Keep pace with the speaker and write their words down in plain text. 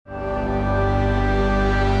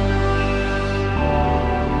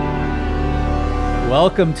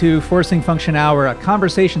Welcome to Forcing Function Hour, a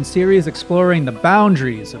conversation series exploring the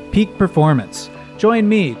boundaries of peak performance. Join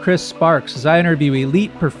me, Chris Sparks, as I interview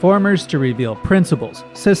elite performers to reveal principles,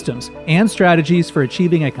 systems, and strategies for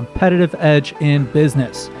achieving a competitive edge in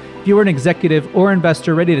business. If you are an executive or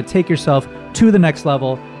investor ready to take yourself to the next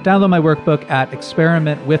level, download my workbook at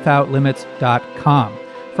experimentwithoutlimits.com.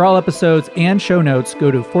 For all episodes and show notes, go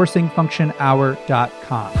to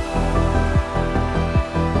forcingfunctionhour.com.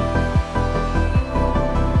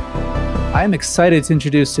 I am excited to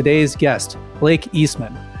introduce today's guest, Blake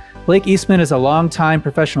Eastman. Blake Eastman is a longtime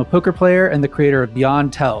professional poker player and the creator of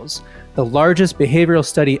Beyond Tells, the largest behavioral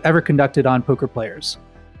study ever conducted on poker players.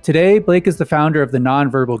 Today, Blake is the founder of the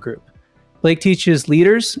Nonverbal Group. Blake teaches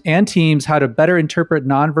leaders and teams how to better interpret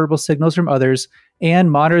nonverbal signals from others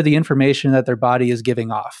and monitor the information that their body is giving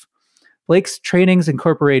off. Blake's trainings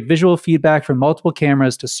incorporate visual feedback from multiple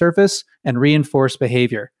cameras to surface and reinforce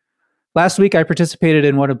behavior. Last week, I participated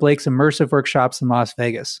in one of Blake's immersive workshops in Las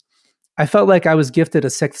Vegas. I felt like I was gifted a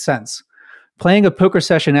sixth sense. Playing a poker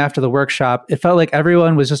session after the workshop, it felt like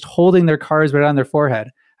everyone was just holding their cards right on their forehead.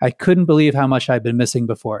 I couldn't believe how much I'd been missing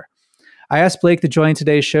before. I asked Blake to join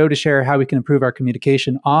today's show to share how we can improve our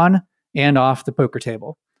communication on and off the poker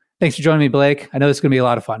table. Thanks for joining me, Blake. I know this is going to be a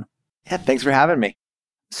lot of fun. Yeah, thanks for having me.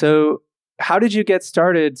 So, how did you get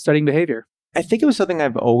started studying behavior? I think it was something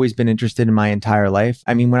I've always been interested in my entire life.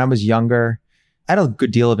 I mean, when I was younger, I had a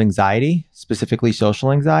good deal of anxiety, specifically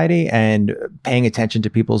social anxiety, and paying attention to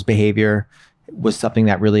people's behavior was something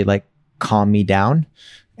that really calmed me down.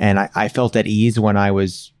 And I felt at ease when I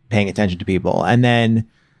was paying attention to people. And then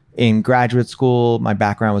in graduate school, my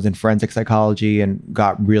background was in forensic psychology and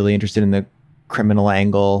got really interested in the criminal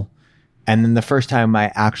angle. And then the first time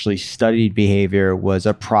I actually studied behavior was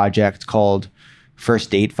a project called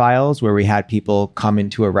First Date Files, where we had people come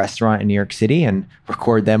into a restaurant in New York City and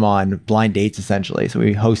record them on blind dates, essentially. So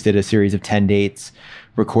we hosted a series of 10 dates,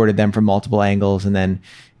 recorded them from multiple angles, and then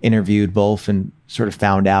interviewed both and sort of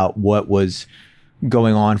found out what was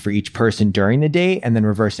going on for each person during the date, and then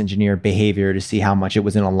reverse engineered behavior to see how much it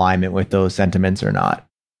was in alignment with those sentiments or not.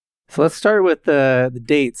 So let's start with the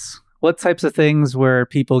dates. What types of things were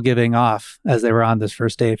people giving off as they were on this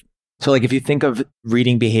first date? So if you think of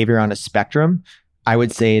reading behavior on a spectrum, I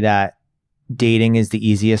would say that dating is the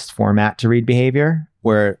easiest format to read behavior,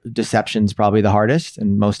 where deception's probably the hardest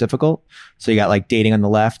and most difficult. So you got dating on the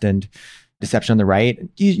left and deception on the right.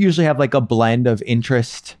 You usually have a blend of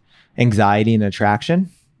interest, anxiety, and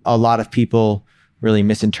attraction. A lot of people really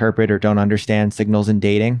misinterpret or don't understand signals in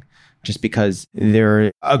dating just because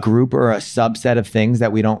they're a group or a subset of things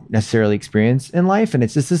that we don't necessarily experience in life. And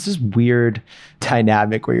it's just this weird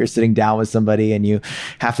dynamic where you're sitting down with somebody and you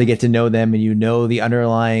have to get to know them, and the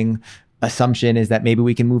underlying assumption is that maybe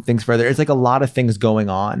we can move things further. It's a lot of things going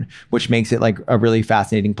on, which makes it a really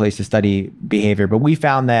fascinating place to study behavior. But we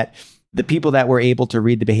found that the people that were able to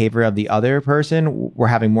read the behavior of the other person were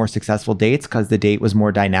having more successful dates because the date was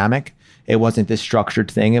more dynamic. It wasn't this structured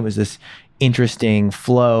thing. It was this interesting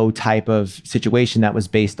flow type of situation that was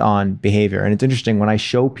based on behavior. And it's interesting, when I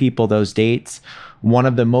show people those dates, one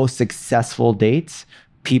of the most successful dates,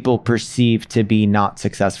 people perceive to be not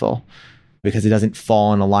successful because it doesn't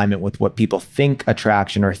fall in alignment with what people think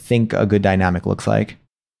attraction or think a good dynamic looks like.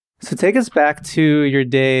 So take us back to your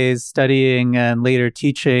days studying and later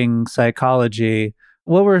teaching psychology.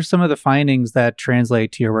 What were some of the findings that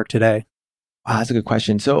translate to your work today? Wow, that's a good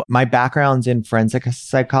question. So my background's in forensic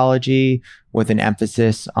psychology with an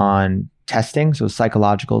emphasis on testing, so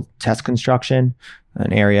psychological test construction,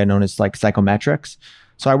 an area known as psychometrics.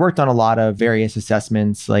 So I worked on a lot of various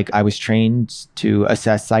assessments. I was trained to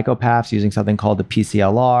assess psychopaths using something called the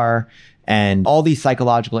PCLR, and all these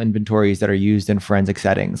psychological inventories that are used in forensic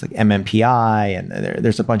settings, like MMPI, and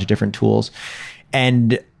there's a bunch of different tools.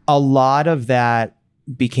 And a lot of that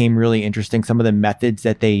became really interesting. Some of the methods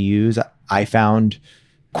that they use, I found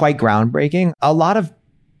quite groundbreaking. A lot of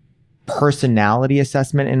personality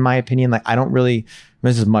assessment, in my opinion,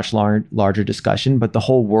 this is a much larger discussion, but the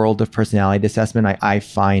whole world of personality assessment I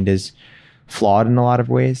find is flawed in a lot of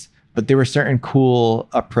ways. But there were certain cool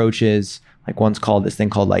approaches, one's called this thing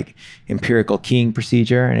called empirical keying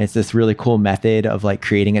procedure. And it's this really cool method of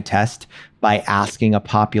creating a test by asking a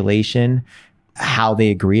population how they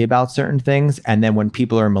agree about certain things. And then when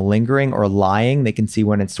people are malingering or lying, they can see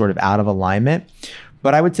when it's sort of out of alignment.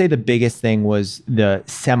 But I would say the biggest thing was the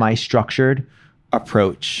semi-structured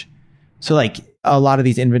approach. So a lot of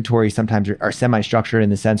these inventories sometimes are semi-structured in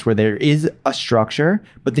the sense where there is a structure,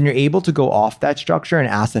 but then you're able to go off that structure and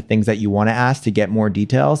ask the things that you want to ask to get more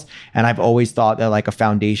details. And I've always thought that a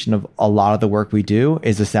foundation of a lot of the work we do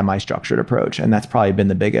is a semi-structured approach. And that's probably been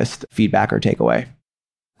the biggest feedback or takeaway.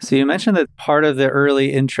 So you mentioned that part of the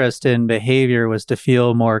early interest in behavior was to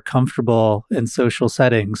feel more comfortable in social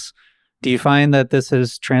settings. Do you find that this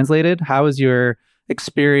has translated? How has your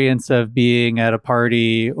experience of being at a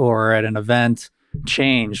party or at an event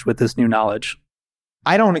changed with this new knowledge?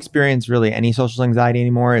 I don't experience really any social anxiety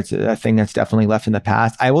anymore. It's a thing that's definitely left in the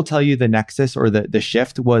past. I will tell you the nexus or the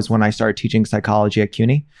shift was when I started teaching psychology at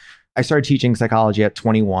CUNY. I started teaching psychology at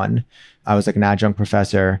 21. I was like an adjunct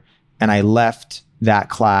professor, and I left that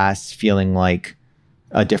class feeling like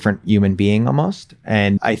a different human being almost.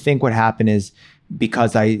 And I think what happened is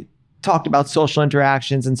because I talked about social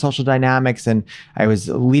interactions and social dynamics and I was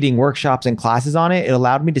leading workshops and classes on it, it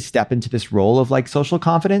allowed me to step into this role of like social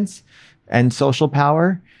confidence and social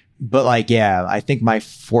power. But like, yeah, I think my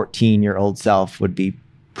 14-year-old self would be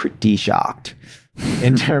pretty shocked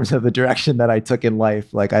in terms of the direction that I took in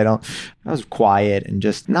life. Like I was quiet and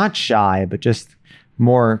just not shy, but just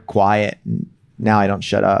more quiet. And now I don't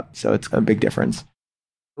shut up. So it's a big difference.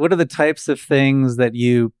 What are the types of things that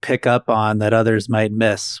you pick up on that others might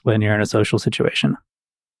miss when you're in a social situation?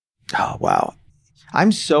 Oh, wow.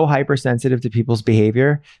 I'm so hypersensitive to people's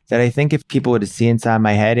behavior that I think if people were to see inside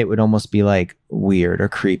my head, it would almost be like weird or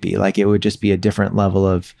creepy. Like it would just be a different level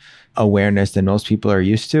of awareness than most people are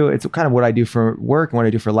used to. It's kind of what I do for work and what I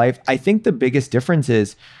do for life. I think the biggest difference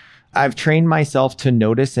is I've trained myself to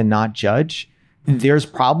notice and not judge. There's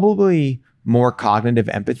probably more cognitive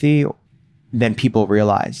empathy than people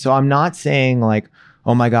realize. So I'm not saying like,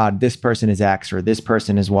 oh my God, this person is X or this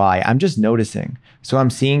person is Y. I'm just noticing. So I'm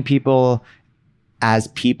seeing people as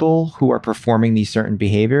people who are performing these certain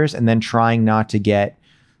behaviors and then trying not to get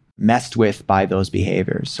messed with by those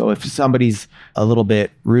behaviors. So if somebody's a little bit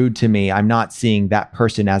rude to me, I'm not seeing that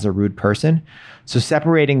person as a rude person. So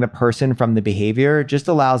separating the person from the behavior just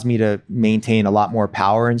allows me to maintain a lot more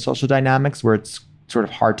power in social dynamics where it's sort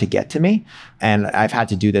of hard to get to me. And I've had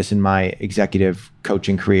to do this in my executive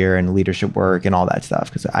coaching career and leadership work and all that stuff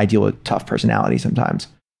because I deal with tough personalities sometimes.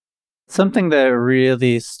 Something that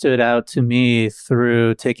really stood out to me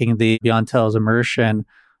through taking the Beyond Tells immersion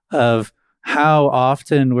of how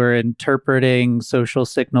often we're interpreting social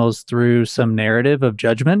signals through some narrative of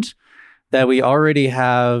judgment, that we already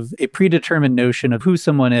have a predetermined notion of who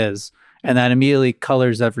someone is, and that immediately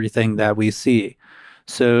colors everything that we see.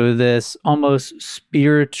 So this almost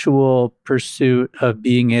spiritual pursuit of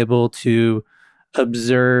being able to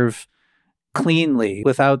observe cleanly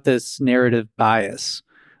without this narrative bias.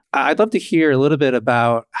 I'd love to hear a little bit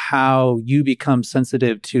about how you become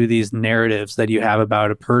sensitive to these narratives that you have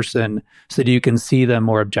about a person so that you can see them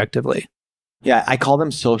more objectively. Yeah, I call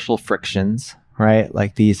them social frictions, right?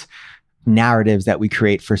 Like these narratives that we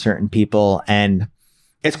create for certain people. And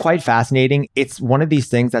it's quite fascinating. It's one of these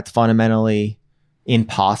things that's fundamentally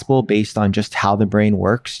impossible based on just how the brain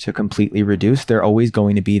works to completely reduce. They're always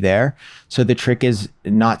going to be there. So the trick is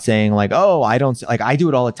not saying like, oh, I don't, like I do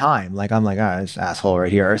it all the time. Like I'm like, oh, this asshole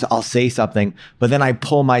right here. Or I'll say something, but then I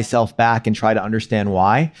pull myself back and try to understand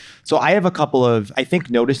why. So I have a couple of, I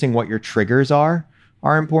think noticing what your triggers are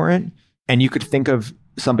important. And you could think of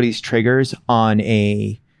somebody's triggers on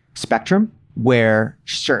a spectrum where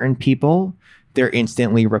certain people they're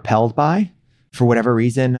instantly repelled by for whatever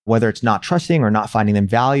reason, whether it's not trusting or not finding them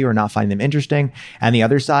value or not finding them interesting. And the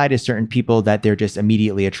other side is certain people that they're just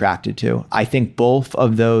immediately attracted to. I think both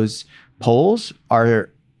of those poles are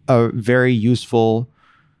a very useful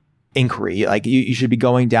inquiry. Like you should be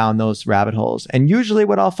going down those rabbit holes. And usually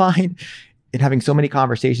what I'll find in having so many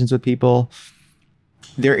conversations with people,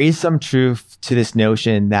 there is some truth to this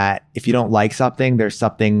notion that if you don't like something, there's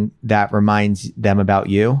something that reminds them about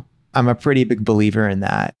you. I'm a pretty big believer in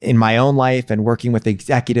that. In my own life and working with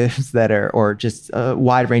executives that are, or just a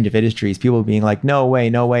wide range of industries, people being like, no way,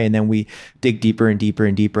 no way. And then we dig deeper and deeper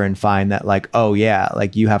and deeper and find that like, oh yeah,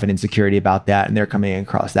 like you have an insecurity about that and they're coming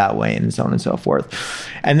across that way and so on and so forth.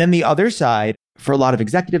 And then the other side, for a lot of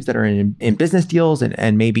executives that are in business deals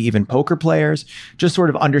and maybe even poker players, just sort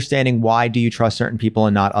of understanding why do you trust certain people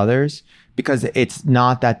and not others? Because it's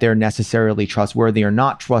not that they're necessarily trustworthy or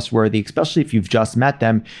not trustworthy, especially if you've just met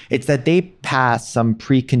them. It's that they pass some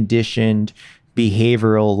preconditioned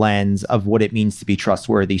behavioral lens of what it means to be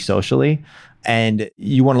trustworthy socially. And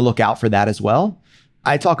you want to look out for that as well.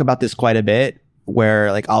 I talk about this quite a bit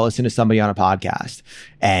where like I'll listen to somebody on a podcast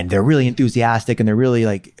and they're really enthusiastic and they're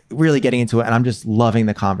really getting into it. And I'm just loving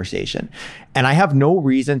the conversation. And I have no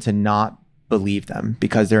reason to not believe them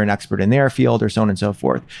because they're an expert in their field or so on and so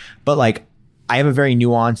forth. But like, I have a very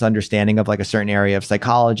nuanced understanding of like a certain area of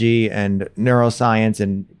psychology and neuroscience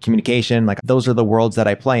and communication. Like those are the worlds that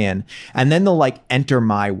I play in. And then they'll like enter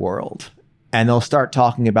my world and they'll start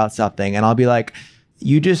talking about something. And I'll be like,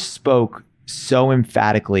 you just spoke so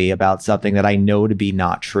emphatically about something that I know to be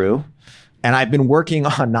not true. And I've been working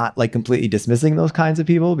on not like completely dismissing those kinds of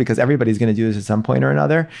people, because everybody's going to do this at some point or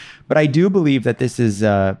another. But I do believe that this is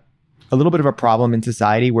a little bit of a problem in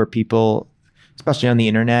society, where people, especially on the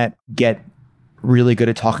internet, get really good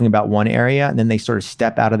at talking about one area and then they sort of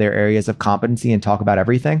step out of their areas of competency and talk about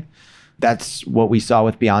everything. That's what we saw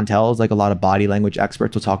with Beyond Tells. Like, a lot of body language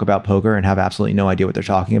experts will talk about poker and have absolutely no idea what they're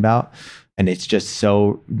talking about. And it's just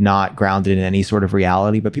so not grounded in any sort of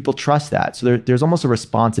reality, but people trust that. So there's almost a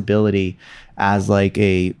responsibility as like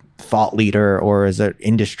a thought leader or as an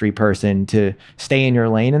industry person to stay in your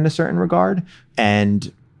lane in a certain regard.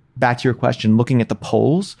 And back to your question, looking at the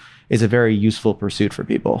polls is a very useful pursuit for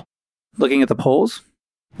people. Looking at the polls?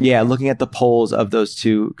 Yeah, looking at the polls of those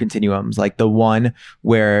two continuums, like the one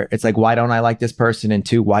where it's like, why don't I like this person? And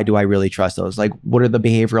two, why do I really trust those? Like, what are the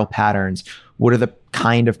behavioral patterns? What are the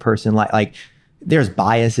kind of person like there's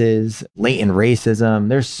biases, latent racism.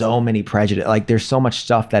 There's so many prejudice. Like, there's so much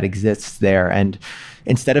stuff that exists there. And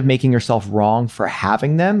instead of making yourself wrong for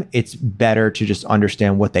having them, it's better to just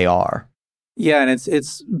understand what they are. Yeah, and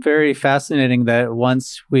it's very fascinating that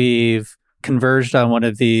once we've converged on one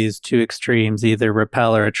of these two extremes, either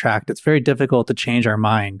repel or attract, it's very difficult to change our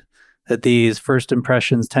mind. That these first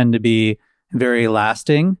impressions tend to be very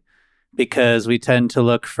lasting because we tend to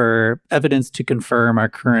look for evidence to confirm our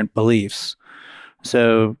current beliefs.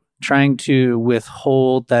 So trying to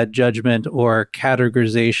withhold that judgment or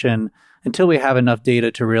categorization until we have enough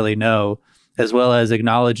data to really know, as well as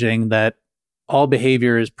acknowledging that all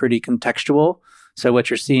behavior is pretty contextual. So what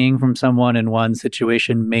you're seeing from someone in one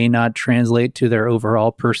situation may not translate to their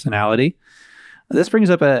overall personality. This brings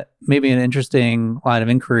up maybe an interesting line of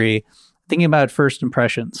inquiry, thinking about first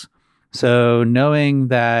impressions. So knowing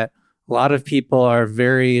that a lot of people are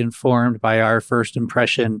very informed by our first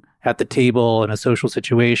impression at the table in a social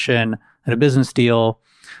situation, in a business deal,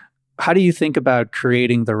 how do you think about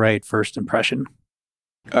creating the right first impression?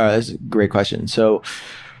 That's a great question. So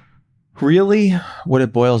really, what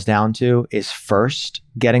it boils down to is first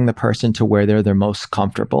getting the person to where they're most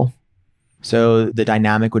comfortable. So the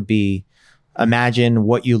dynamic would be, imagine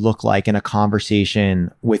what you look like in a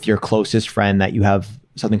conversation with your closest friend that you have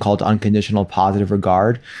something called unconditional positive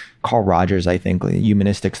regard. Carl Rogers, I think, a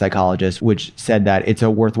humanistic psychologist, which said that it's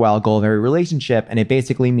a worthwhile goal of every relationship. And it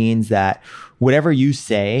basically means that whatever you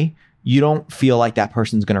say, you don't feel like that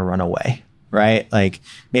person's going to run away. Right? Like,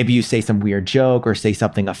 maybe you say some weird joke or say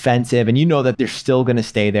something offensive and you know that they're still going to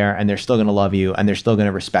stay there and they're still going to love you and they're still going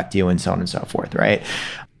to respect you and so on and so forth. Right?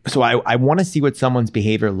 So I want to see what someone's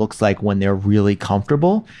behavior looks like when they're really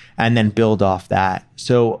comfortable and then build off that.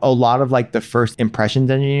 So a lot of like the first impressions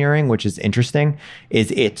engineering, which is interesting, is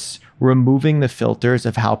it's removing the filters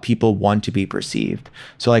of how people want to be perceived.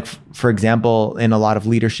 So like, for example, in a lot of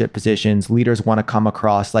leadership positions, leaders want to come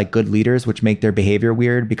across like good leaders, which make their behavior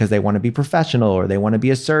weird because they want to be professional or they want to be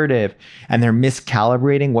assertive, and they're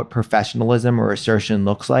miscalibrating what professionalism or assertion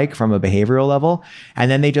looks like from a behavioral level. And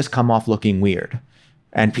then they just come off looking weird.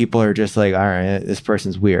 And people are just like, all right, this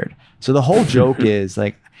person's weird. So the whole joke is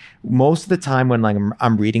like, most of the time when like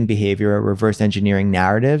I'm reading behavior or reverse engineering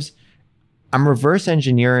narratives, I'm reverse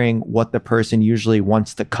engineering what the person usually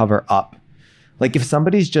wants to cover up. Like, if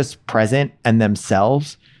somebody's just present and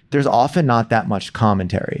themselves, there's often not that much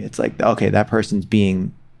commentary. It's like, okay, that person's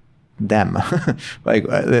being them. Like,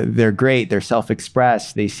 they're great. They're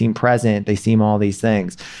self-expressed. They seem present. They seem all these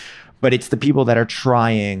things. But it's the people that are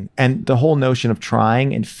trying, and the whole notion of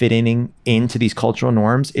trying and fitting into these cultural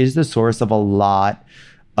norms is the source of a lot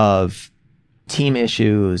of team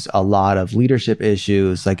issues, a lot of leadership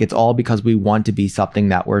issues. Like, it's all because we want to be something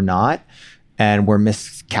that we're not, and we're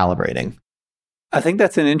miscalibrating. I think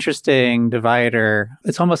that's an interesting divider.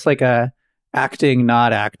 It's almost like a acting,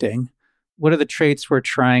 not acting. What are the traits we're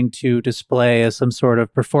trying to display as some sort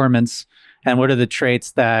of performance? And what are the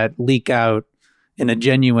traits that leak out in a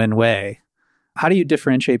genuine way? How do you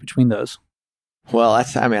differentiate between those? Well,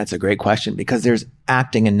 that's a great question, because there's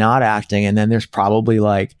acting and not acting. And then there's probably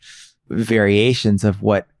like variations of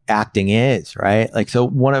what acting is, right? Like, so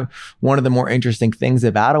one of the more interesting things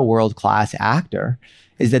about a world-class actor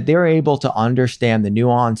is that they're able to understand the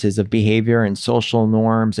nuances of behavior and social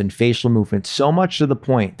norms and facial movements so much to the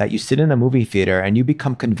point that you sit in a movie theater and you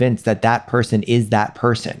become convinced that that person is that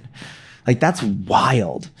person. Like, that's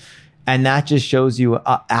wild. And that just shows you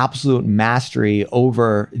absolute mastery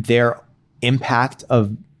over their impact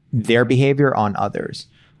of their behavior on others.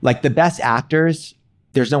 Like, the best actors,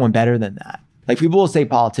 there's no one better than that. Like people will say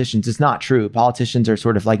politicians, it's not true. Politicians are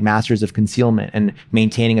sort of like masters of concealment and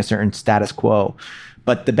maintaining a certain status quo.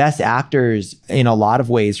 But the best actors in a lot of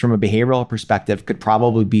ways from a behavioral perspective could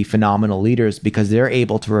probably be phenomenal leaders because they're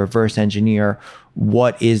able to reverse engineer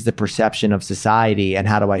what is the perception of society and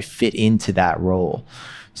how do I fit into that role.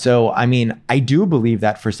 So, I mean, I do believe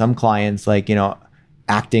that for some clients, like,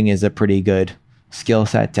 acting is a pretty good skill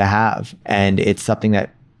set to have. And it's something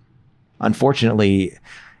that, unfortunately,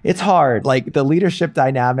 it's hard. Like the leadership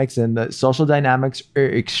dynamics and the social dynamics are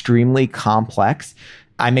extremely complex.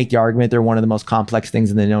 I make the argument they're one of the most complex things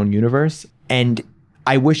in the known universe. And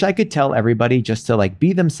I wish I could tell everybody just to like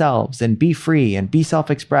be themselves and be free and be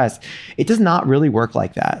self-expressed. It does not really work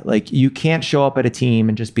like that. Like you can't show up at a team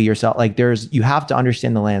and just be yourself. Like you have to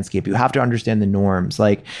understand the landscape. You have to understand the norms.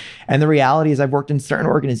 Like, and the reality is I've worked in certain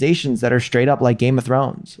organizations that are straight up like Game of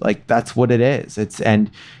Thrones. Like that's what it is. And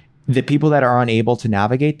the people that are unable to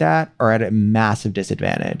navigate that are at a massive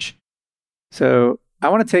disadvantage. So I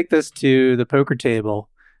want to take this to the poker table.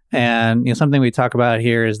 And something we talk about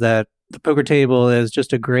here is that the poker table is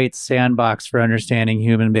just a great sandbox for understanding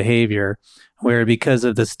human behavior, where because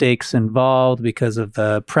of the stakes involved, because of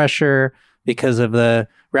the pressure, because of the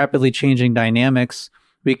rapidly changing dynamics,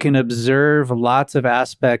 we can observe lots of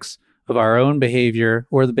aspects of our own behavior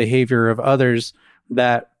or the behavior of others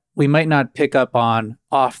that we might not pick up on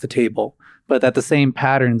off the table, but that the same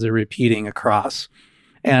patterns are repeating across.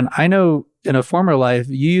 And I know in a former life,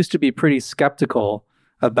 you used to be pretty skeptical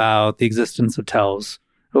about the existence of tells.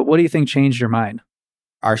 But what do you think changed your mind?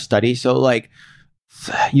 Our study. So like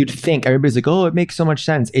you'd think everybody's like, oh, it makes so much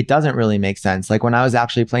sense. It doesn't really make sense. Like when I was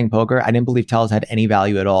actually playing poker, I didn't believe tells had any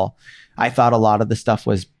value at all. I thought a lot of the stuff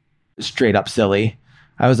was straight up silly.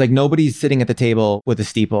 I was like, nobody's sitting at the table with a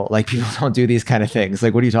steeple. Like people don't do these kind of things.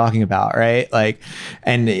 Like, what are you talking about? Right. Like,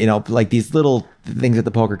 and like these little things that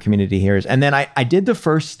the poker community hears. And then I did the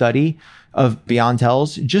first study of Beyond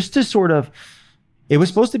Tells just to sort of, it was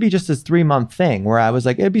supposed to be just this 3-month thing where I was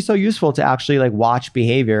like, it'd be so useful to actually like watch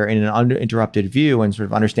behavior in an uninterrupted view and sort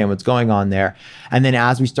of understand what's going on there. And then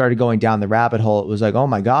as we started going down the rabbit hole, it was like, oh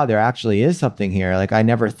my God, there actually is something here. Like I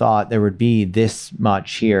never thought there would be this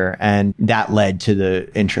much here. And that led to the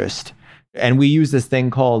interest. And we use this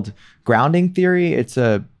thing called grounding theory. It's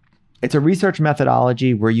a research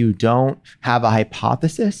methodology where you don't have a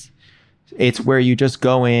hypothesis. It's where you just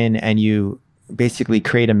go in and you basically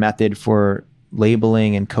create a method for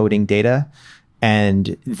labeling and coding data,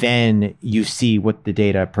 and then you see what the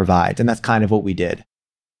data provides. And that's kind of what we did.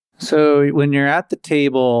 So when you're at the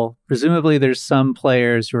table, presumably there's some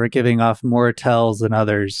players who are giving off more tells than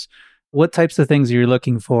others. What types of things are you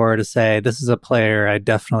looking for to say, this is a player I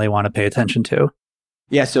definitely want to pay attention to?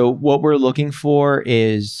 Yeah, so what we're looking for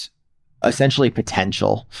is essentially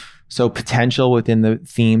potential. So potential within the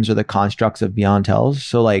themes or the constructs of Beyond Tells.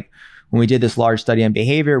 So like when we did this large study on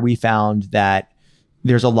behavior, we found that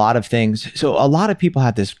there's a lot of things. So a lot of people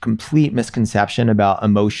have this complete misconception about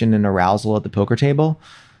emotion and arousal at the poker table.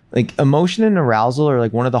 Like emotion and arousal are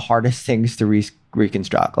like one of the hardest things to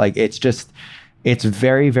reconstruct. Like it's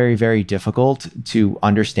very, very, very difficult to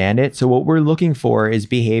understand it. So what we're looking for is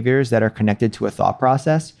behaviors that are connected to a thought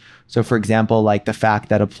process. So for example, like the fact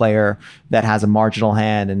that a player that has a marginal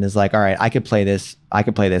hand and is like, all right, I could play this,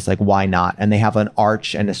 like why not? And they have an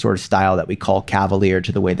arch and a sort of style that we call cavalier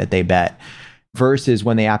to the way that they bet. Versus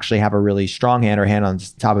when they actually have a really strong hand or hand on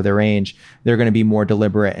top of their range, they're going to be more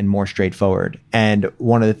deliberate and more straightforward. And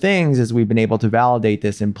one of the things is we've been able to validate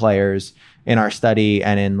this in players in our study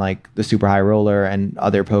and in like the super high roller and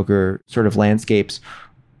other poker sort of landscapes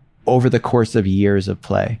over the course of years of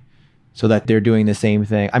play, so that they're doing the same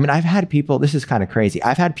thing. I mean, I've had people, this is kind of crazy.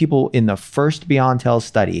 I've had people in the first Beyond Tells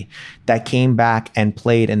study that came back and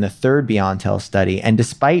played in the third Beyond Tells study. And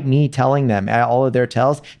despite me telling them all of their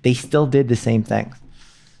tells, they still did the same thing.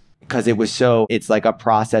 Because it's like a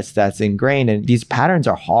process that's ingrained. And these patterns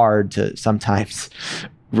are hard to sometimes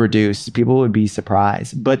reduce. People would be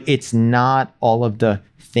surprised. But it's not all of the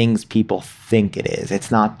things people think it is.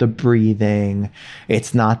 It's not the breathing.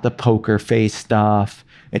 It's not the poker face stuff.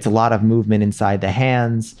 It's a lot of movement inside the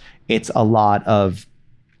hands. It's a lot of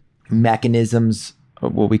mechanisms,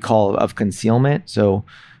 what we call of concealment. So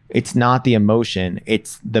it's not the emotion.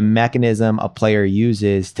 It's the mechanism a player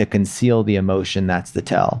uses to conceal the emotion that's the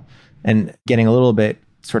tell. And getting a little bit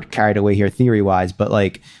sort of carried away here theory-wise, but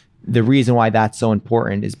like the reason why that's so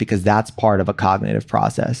important is because that's part of a cognitive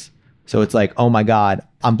process. So it's like, oh my God,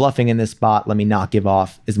 I'm bluffing in this spot. Let me not give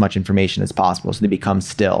off as much information as possible. So they become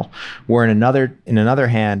still. Where in another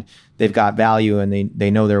hand, they've got value and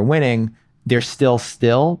they know they're winning. They're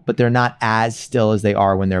still, but they're not as still as they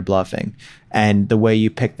are when they're bluffing. And the way you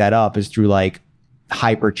pick that up is through like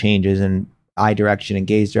hyper changes in eye direction and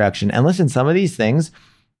gaze direction. And listen, some of these things,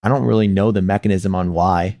 I don't really know the mechanism on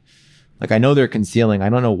why. Like I know they're concealing. I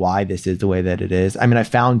don't know why this is the way that it is. I mean, I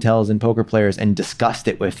found tells in poker players and discussed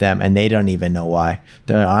it with them and they don't even know why.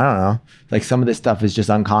 I don't know. Like some of this stuff is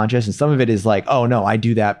just unconscious and some of it is like, oh no, I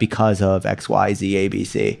do that because of X, Y, Z, A, B,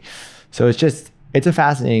 C. So it's a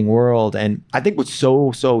fascinating world. And I think what's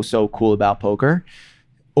so cool about poker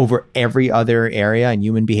over every other area in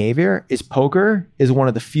human behavior is poker is one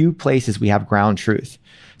of the few places we have ground truth.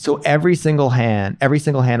 So every single hand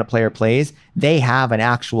a player plays, they have an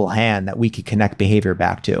actual hand that we could connect behavior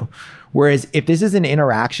back to. Whereas if this is an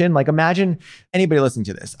interaction, like imagine anybody listening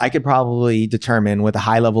to this, I could probably determine with a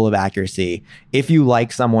high level of accuracy if you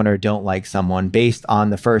like someone or don't like someone based on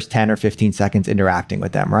the first 10 or 15 seconds interacting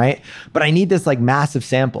with them, right? But I need this like massive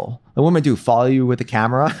sample. What am I do? Follow you with the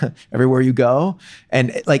camera everywhere you go?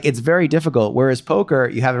 And like, it's very difficult. Whereas poker,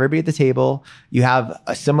 you have everybody at the table, you have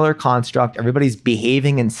a similar construct, everybody's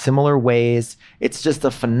behaving in similar ways. It's just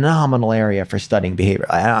a phenomenal area for studying behavior.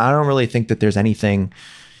 I don't really think that there's anything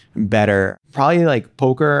better. Probably like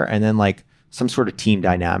poker and then like some sort of team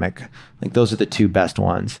dynamic. Like those are the two best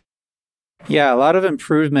ones. Yeah, a lot of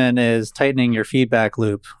improvement is tightening your feedback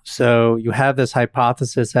loop. So you have this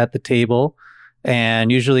hypothesis at the table,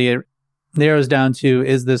 and usually it narrows down to,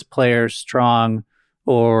 is this player strong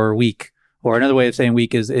or weak? Or another way of saying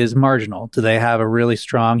weak is marginal. Do they have a really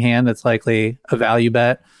strong hand that's likely a value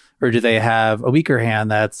bet? Or do they have a weaker hand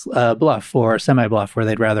that's a bluff or a semi-bluff where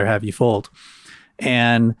they'd rather have you fold?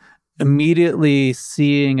 And immediately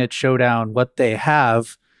seeing at showdown what they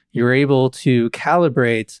have, you're able to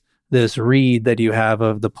calibrate this read that you have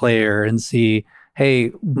of the player and see,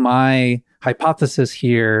 hey, my hypothesis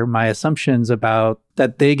here, my assumptions about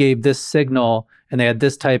that they gave this signal and they had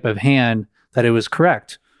this type of hand, that it was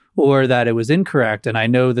correct or that it was incorrect. And I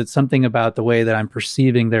know that something about the way that I'm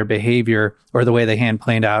perceiving their behavior or the way the hand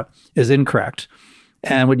played out is incorrect.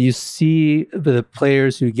 And what you see the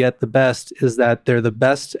players who get the best is that they're the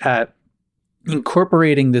best at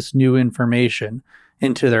incorporating this new information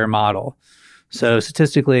into their model. So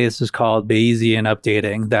statistically, this is called Bayesian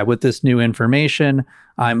updating, that with this new information,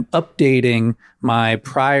 I'm updating my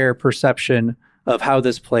prior perception of how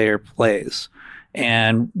this player plays.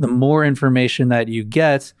 And the more information that you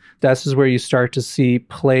get, this is where you start to see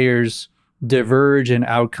players diverge in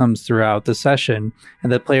outcomes throughout the session.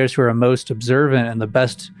 And the players who are most observant and the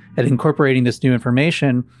best at incorporating this new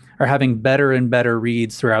information are having better and better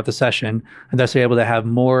reads throughout the session. And thus they're able to have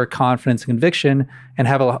more confidence and conviction and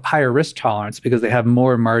have a higher risk tolerance because they have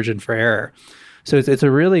more margin for error. So it's a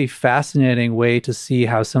really fascinating way to see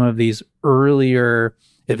how some of these earlier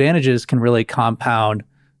advantages can really compound,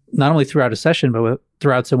 not only throughout a session, but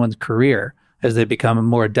throughout someone's career as they become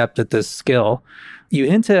more adept at this skill. You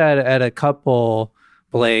hinted at a couple,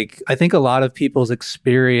 Blake. I think a lot of people's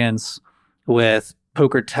experience with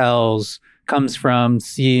poker tells comes from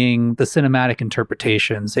seeing the cinematic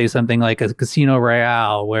interpretation, say something like a Casino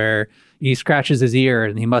Royale where he scratches his ear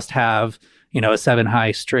and he must have, a 7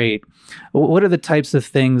 high straight. What are the types of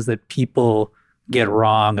things that people get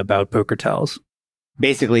wrong about poker tells?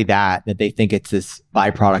 Basically that they think it's this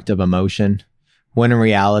byproduct of emotion. When in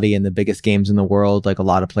reality, in the biggest games in the world, like a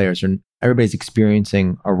lot of players everybody's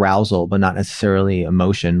experiencing arousal, but not necessarily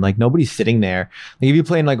emotion. Like nobody's sitting there. Like if you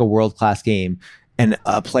play in like a world-class game and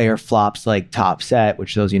a player flops like top set,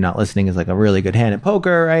 which those of you not listening is like a really good hand in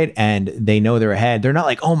poker, right? And they know they're ahead. They're not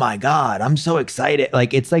like, oh my God, I'm so excited.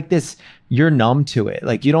 Like it's like this, you're numb to it.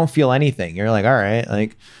 Like you don't feel anything. You're like, all right,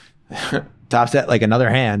 like top set, like another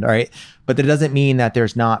hand, all right? But that doesn't mean that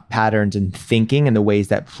there's not patterns in thinking and the ways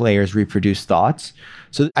that players reproduce thoughts.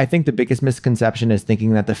 So I think the biggest misconception is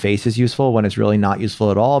thinking that the face is useful when it's really not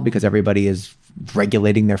useful at all because everybody is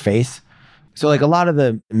regulating their face. So like a lot of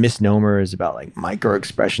the misnomers about like micro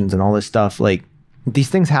expressions and all this stuff, like these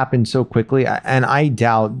things happen so quickly. And I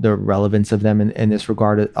doubt the relevance of them in this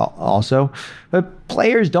regard also. But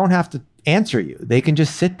players don't have to answer you. They can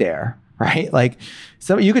just sit there, right? Like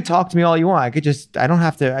so you could talk to me all you want. I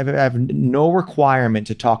have no requirement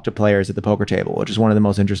to talk to players at the poker table, which is one of the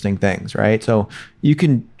most interesting things, right? So you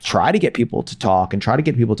can try to get people to talk and try to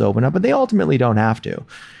get people to open up, but they ultimately don't have to.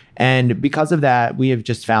 And because of that, we have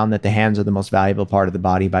just found that the hands are the most valuable part of the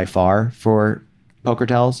body by far for poker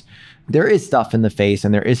tells. There is stuff in the face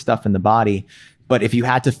and there is stuff in the body, but if you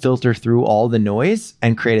had to filter through all the noise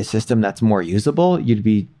and create a system that's more usable, you'd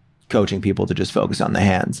be coaching people to just focus on the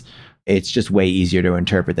hands. It's just way easier to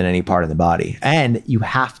interpret than any part of the body. And you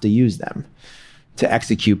have to use them. to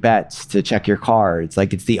execute bets, to check your cards.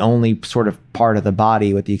 Like it's the only sort of part of the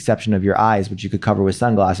body, with the exception of your eyes, which you could cover with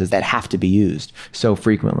sunglasses, that have to be used so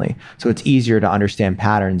frequently. So it's easier to understand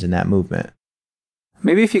patterns in that movement.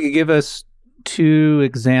 Maybe if you could give us 2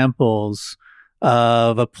 examples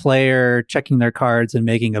of a player checking their cards and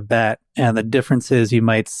making a bet and the differences you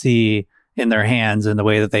might see in their hands and the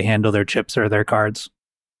way that they handle their chips or their cards.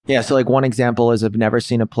 Yeah. So like one example is I've never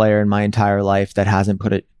seen a player in my entire life that hasn't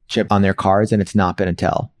put a chip on their cards and it's not been a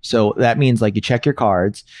tell. So that means like you check your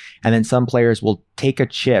cards, and then some players will take a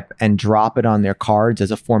chip and drop it on their cards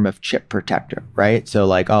as a form of chip protector, right? So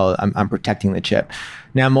like, oh, I'm protecting the chip.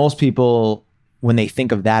 Now, most people, when they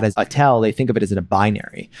think of that as a tell, they think of it as a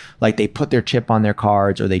binary. Like they put their chip on their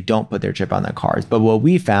cards or they don't put their chip on their cards. But what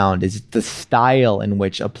we found is the style in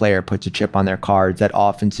which a player puts a chip on their cards that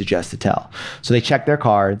often suggests a tell. So they check their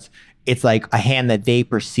cards. It's like a hand that they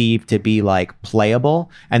perceive to be like playable,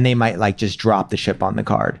 and they might like just drop the chip on the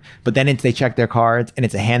card. But then they check their cards and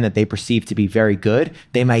it's a hand that they perceive to be very good.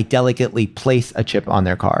 They might delicately place a chip on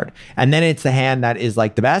their card. And then it's a hand that is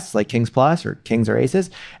like the best, like kings plus or kings or aces,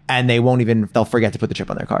 and they'll forget to put the chip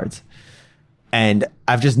on their cards. And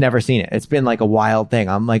I've just never seen it. It's been like a wild thing.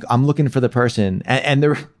 I'm looking for the person, I'm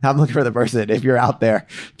looking for the person, if you're out there,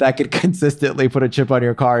 that could consistently put a chip on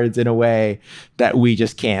your cards in a way that we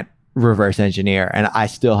just can't reverse engineer. And I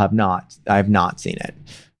have not seen it.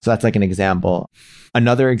 So that's like an example.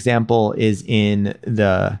 Another example is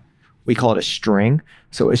we call it a string.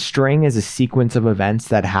 So a string is a sequence of events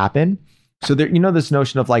that happen. So there, this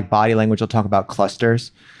notion of like body language, I'll talk about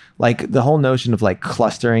clusters. Like the whole notion of like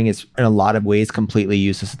clustering is in a lot of ways completely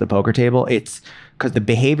useless at the poker table. It's because the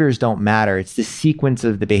behaviors don't matter. It's the sequence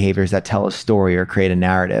of the behaviors that tell a story or create a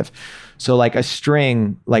narrative. So like a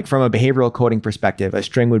string, like from a behavioral coding perspective, a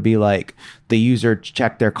string would be like the user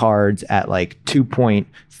checked their cards at like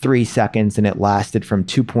 2.3 seconds and it lasted from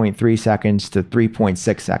 2.3 seconds to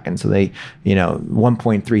 3.6 seconds. So they,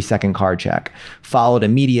 1.3 second card check, followed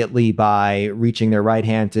immediately by reaching their right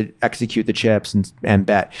hand to execute the chips and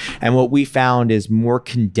bet. And what we found is more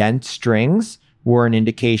condensed strings were an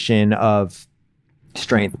indication of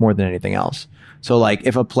strength more than anything else. So like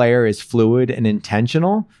if a player is fluid and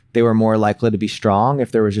intentional, they were more likely to be strong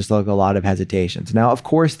if there was just like a lot of hesitations. Now, of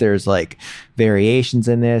course, there's like variations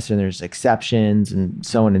in this and there's exceptions and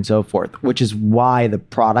so on and so forth, which is why the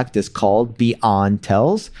product is called Beyond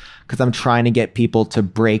Tells, because I'm trying to get people to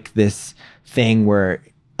break this thing where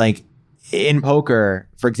like in poker,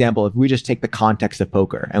 for example, if we just take the context of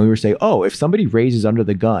poker and we were saying, oh, if somebody raises under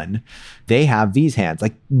the gun, they have these hands.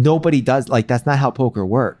 Like nobody does, like that's not how poker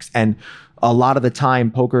works. And a lot of the time,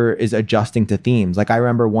 poker is adjusting to themes. Like I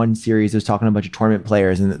remember one series, I was talking to a bunch of tournament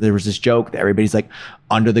players, and there was this joke that everybody's like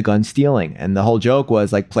under the gun stealing. And the whole joke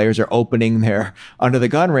was like players are opening their under the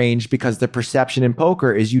gun range because the perception in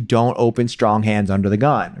poker is you don't open strong hands under the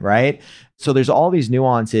gun, right? So there's all these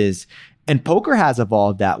nuances. And poker has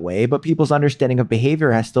evolved that way, but people's understanding of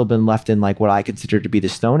behavior has still been left in like what I consider to be the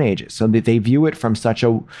Stone Ages. So that they view it from such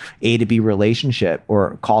A to B relationship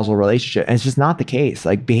or causal relationship. And it's just not the case.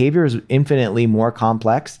 Like behavior is infinitely more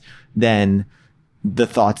complex than the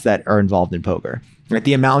thoughts that are involved in poker. Like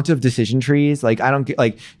the amount of decision trees, like I don't get,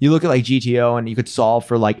 like you look at like GTO and you could solve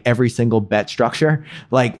for like every single bet structure.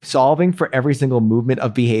 Like solving for every single movement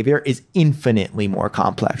of behavior is infinitely more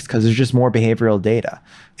complex because there's just more behavioral data.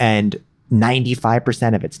 And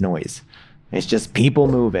 95% of it's noise. It's just people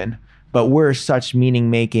moving. But we're such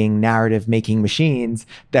meaning-making, narrative-making machines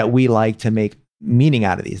that we like to make meaning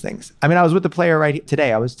out of these things. I mean, I was with the player right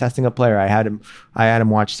today. I was testing a player. I had him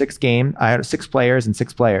watch 6 games. I had 6 players and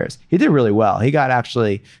 6 players. He did really well. He got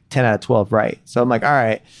actually 10 out of 12 right. So I'm like, all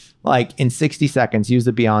right, like in 60 seconds, use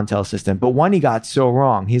the Beyond Tell system. But one he got so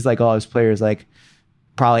wrong. He's like, oh, this player's like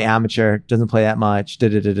probably amateur, doesn't play that much,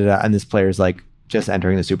 and this player's like just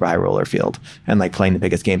entering the super high roller field and like playing the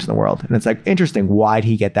biggest games in the world. And it's like, interesting, why'd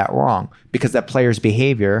he get that wrong? Because that player's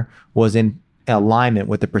behavior was in alignment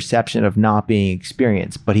with the perception of not being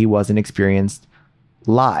experienced, but he wasn't experienced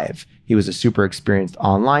live. He was a super experienced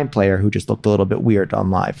online player who just looked a little bit weird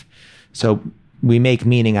on live. So we make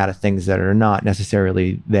meaning out of things that are not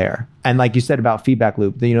necessarily there. And like you said about feedback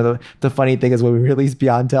loop, the funny thing is when we released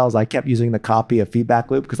Beyond Tells, I kept using the copy of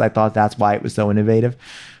feedback loop because I thought that's why it was so innovative.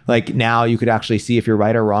 Like now you could actually see if you're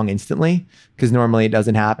right or wrong instantly, because normally it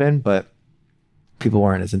doesn't happen, but people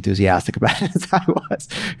weren't as enthusiastic about it as I was.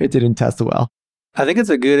 It didn't test well. I think it's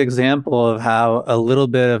a good example of how a little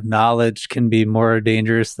bit of knowledge can be more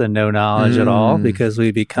dangerous than no knowledge at all, because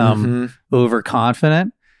we become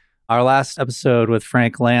overconfident. Our last episode with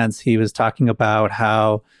Frank Lance, he was talking about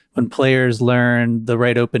how when players learn the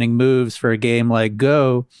right opening moves for a game like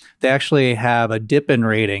Go, they actually have a dip in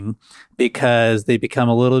rating because they become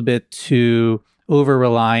a little bit too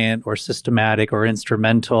over-reliant or systematic or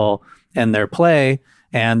instrumental in their play,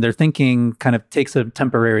 and their thinking kind of takes a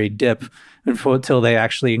temporary dip until they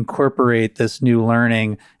actually incorporate this new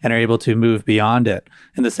learning and are able to move beyond it.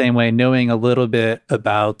 In the same way, knowing a little bit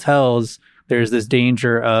about tells, there's this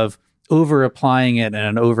danger of over-applying it in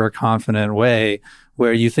an overconfident way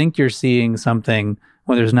where you think you're seeing something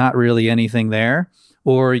when there's not really anything there,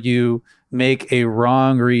 or you make a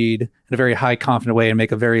wrong read in a very high confident way and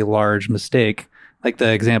make a very large mistake, like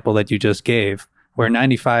the example that you just gave, where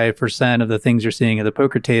 95% of the things you're seeing at the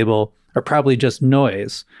poker table are probably just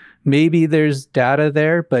noise. Maybe there's data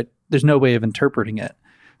there, but there's no way of interpreting it.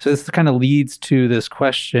 So this kind of leads to this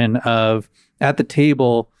question of, at the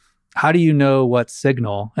table, how do you know what's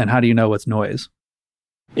signal and how do you know what's noise?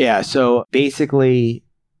 Yeah, so basically,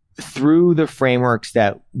 through the frameworks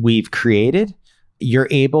that we've created, you're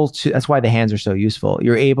able to, that's why the hands are so useful.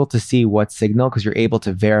 You're able to see what signal because you're able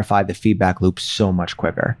to verify the feedback loop so much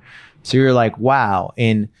quicker. So you're like, wow,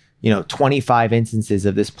 in 25 instances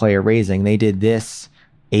of this player raising, they did this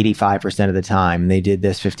 85% of the time, they did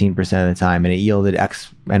this 15% of the time, and it yielded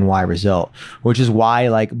X and Y result, which is why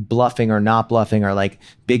like bluffing or not bluffing or like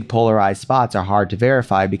big polarized spots are hard to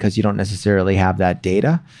verify because you don't necessarily have that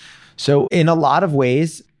data. So in a lot of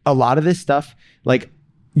ways, a lot of this stuff, like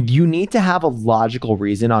you need to have a logical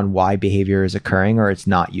reason on why behavior is occurring or it's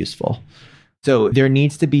not useful. So there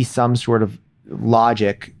needs to be some sort of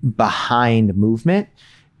logic behind movement.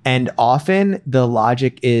 And often the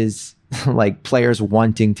logic is like players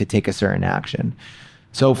wanting to take a certain action.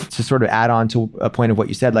 So to sort of add on to a point of what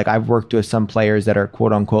you said, like I've worked with some players that are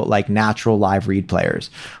quote unquote like natural live read players.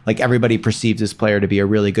 Like everybody perceives this player to be a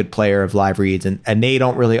really good player of live reads and they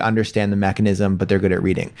don't really understand the mechanism, but they're good at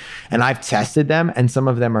reading. And I've tested them and some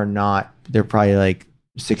of them are not, they're probably like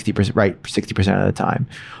 60%, right? 60% of the time.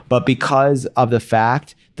 But because of the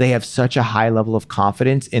fact they have such a high level of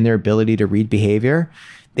confidence in their ability to read behavior,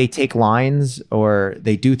 they take lines or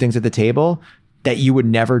they do things at the table that you would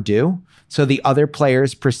never do. So the other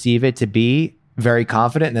players perceive it to be very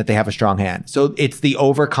confident and that they have a strong hand. So it's the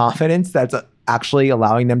overconfidence that's actually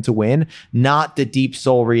allowing them to win, not the deep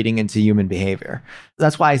soul reading into human behavior.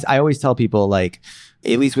 That's why I always tell people, like,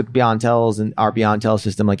 at least with Beyond Tells and our Beyond Tells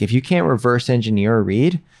system, like if you can't reverse engineer a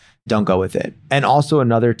read, don't go with it. And also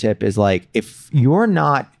another tip is like, if you're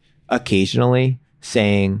not occasionally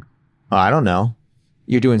saying, oh, I don't know,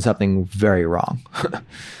 you're doing something very wrong.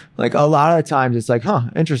 Like a lot of the times it's like,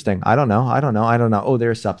 interesting. I don't know. Oh,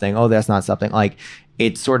 there's something. Oh, that's not something. Like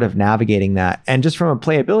it's sort of navigating that. And just from a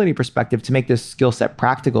playability perspective, to make this skill set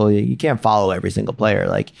practical, you can't follow every single player.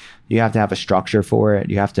 Like you have to have a structure for it.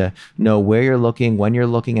 You have to know where you're looking, when you're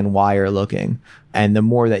looking, and why you're looking. And the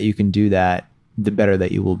more that you can do that, the better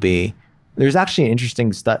that you will be. There's actually an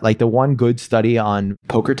interesting study, like the one good study on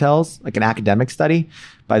poker tells, like an academic study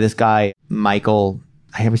by this guy, Michael,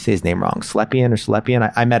 I always say his name wrong,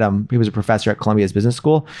 Slepian. I met him. He was a professor at Columbia's Business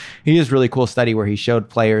School. He did this really cool study where he showed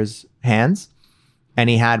players' hands and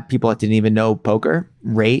he had people that didn't even know poker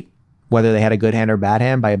rate whether they had a good hand or bad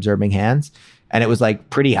hand by observing hands. And it was like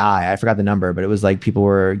pretty high. I forgot the number, but it was like people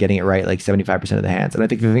were getting it right like 75% of the hands. And I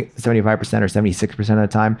think 75% or 76% of the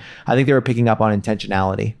time, I think they were picking up on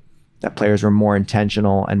intentionality, that players were more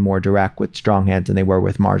intentional and more direct with strong hands than they were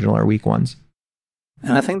with marginal or weak ones.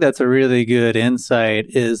 And I think that's a really good insight,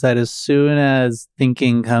 is that as soon as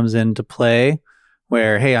thinking comes into play,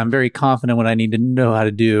 where, hey, I'm very confident what I need to know how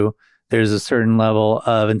to do, there's a certain level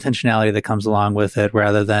of intentionality that comes along with it,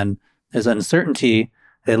 rather than there's uncertainty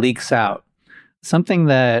that leaks out. Something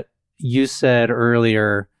that you said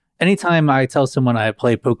earlier, anytime I tell someone I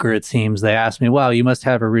play poker, it seems they ask me, wow, you must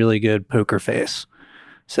have a really good poker face.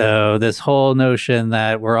 So this whole notion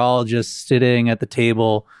that we're all just sitting at the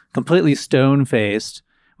table completely stone-faced,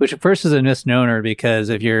 which at first is a misnomer, because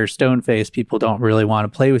if you're stone-faced, people don't really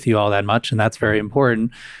want to play with you all that much, and that's very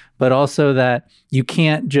important. But also that you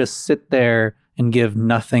can't just sit there and give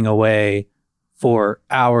nothing away for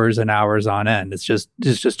hours and hours on end. It's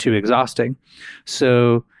just too exhausting.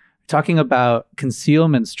 So talking about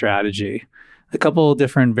concealment strategy, a couple of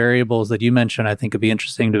different variables that you mentioned I think would be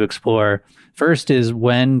interesting to explore. First is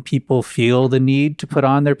when people feel the need to put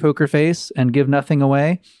on their poker face and give nothing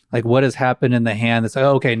away. Like what has happened in the hand that's like,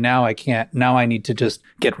 oh, okay, now I can't, now I need to just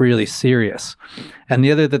get really serious. And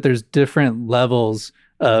the other, that there's different levels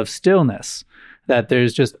of stillness, that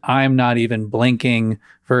there's just, I'm not even blinking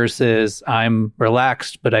versus I'm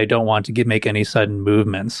relaxed, but I don't want to make any sudden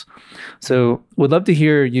movements. So would love to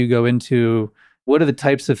hear you go into what are the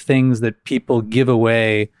types of things that people give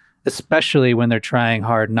away especially when they're trying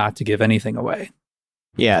hard not to give anything away?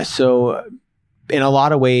 Yeah. So in a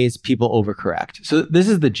lot of ways, people overcorrect. So this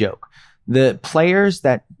is the joke. The players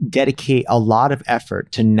that dedicate a lot of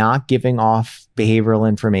effort to not giving off behavioral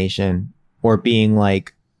information or being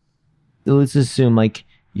like, let's assume like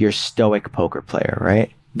your stoic poker player,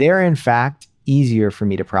 right? They're in fact easier for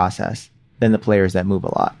me to process than the players that move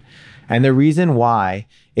a lot. And the reason why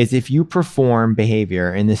is if you perform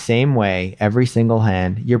behavior in the same way every single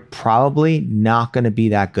hand, you're probably not going to be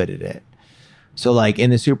that good at it. So like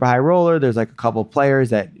in the super high roller, there's like a couple players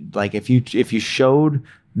that like if you showed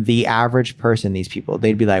the average person these people,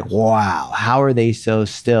 they'd be like, wow, how are they so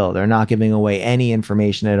still? They're not giving away any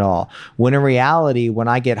information at all. When in reality, when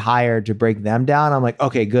I get hired to break them down, I'm like,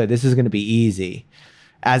 okay, good, this is going to be easy.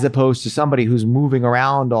 As opposed to somebody who's moving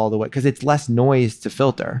around all the way, because it's less noise to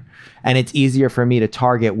filter and it's easier for me to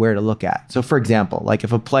target where to look at. So for example, like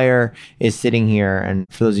if a player is sitting here, and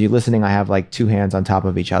for those of you listening, I have like two hands on top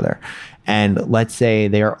of each other. And let's say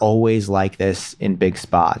they are always like this in big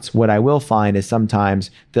spots. What I will find is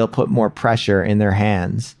sometimes they'll put more pressure in their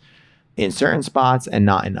hands in certain spots and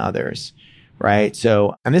not in others. Right.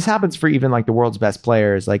 So, and this happens for even like the world's best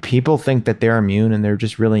players. Like people think that they're immune and they're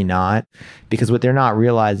just really not, because what they're not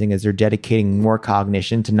realizing is they're dedicating more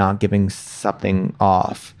cognition to not giving something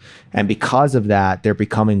off. And because of that, they're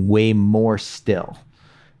becoming way more still.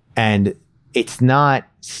 And it's not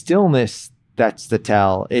stillness that's the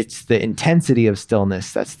tell. It's the intensity of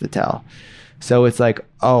stillness that's the tell. So it's like,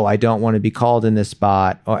 oh, I don't want to be called in this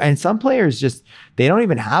spot. And some players just, they don't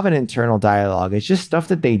even have an internal dialogue. It's just stuff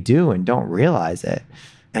that they do and don't realize it.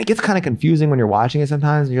 And it gets kind of confusing when you're watching it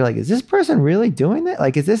sometimes. And you're like, is this person really doing that?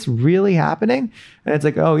 Like, is this really happening? And it's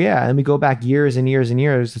like, oh yeah. And we go back years and years and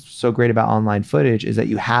years. What's so great about online footage is that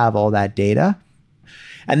you have all that data.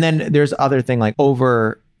 And then there's other thing like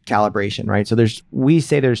over calibration, right? So we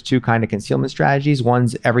say there's two kind of concealment strategies.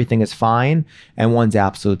 One's everything is fine and one's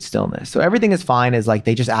absolute stillness. So everything is fine is like,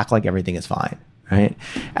 they just act like everything is fine, right?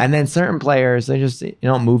 And then certain players, they just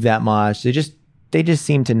don't move that much. They just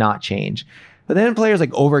seem to not change. But then players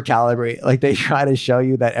like over calibrate, like they try to show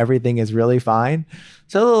you that everything is really fine.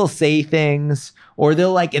 So they'll say things, or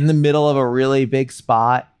they'll like in the middle of a really big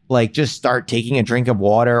spot, like just start taking a drink of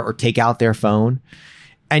water or take out their phone.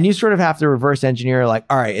 And you sort of have to reverse engineer like,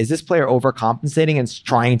 all right, is this player overcompensating and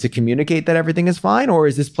trying to communicate that everything is fine? Or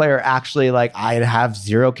is this player actually like, I have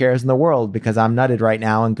zero cares in the world because I'm nutted right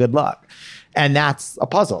now and good luck? And that's a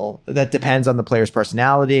puzzle that depends on the player's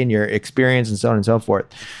personality and your experience and so on and so forth.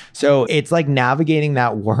 So it's like navigating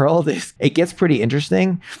that world. It gets pretty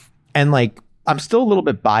interesting. And like, I'm still a little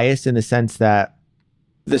bit biased in the sense that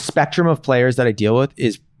the spectrum of players that I deal with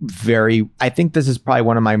is I think this is probably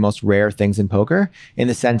one of my most rare things in poker, in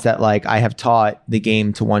the sense that like I have taught the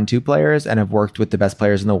game to 1-2 players and have worked with the best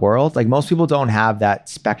players in the world. Like most people don't have that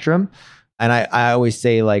spectrum. And I always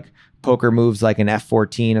say like poker moves like an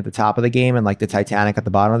F-14 at the top of the game and like the Titanic at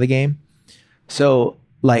the bottom of the game. So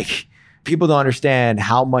like people don't understand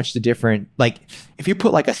how much the different, like if you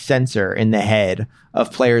put like a sensor in the head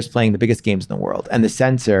of players playing the biggest games in the world and the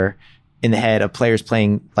sensor in the head of players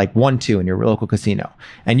playing like 1-2 in your local casino,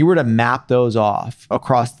 and you were to map those off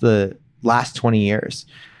across the last 20 years,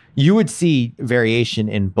 you would see variation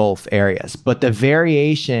in both areas. But the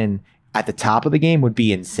variation at the top of the game would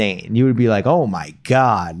be insane. You would be like, oh my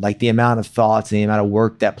God, like the amount of thoughts and the amount of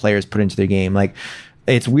work that players put into their game. Like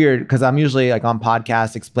it's weird because I'm usually like on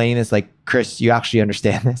podcasts explaining this, like, Chris, you actually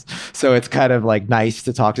understand this. So it's kind of like nice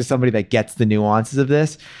to talk to somebody that gets the nuances of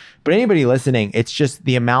this. But anybody listening, it's just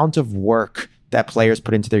the amount of work that players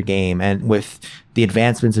put into their game, and with the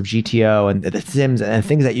advancements of GTO and the sims and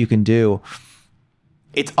things that you can do,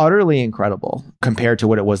 it's utterly incredible compared to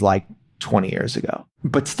what it was like 20 years ago.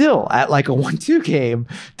 But still, at like a 1-2 game,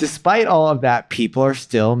 despite all of that, people are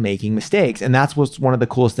still making mistakes. And that's what's one of the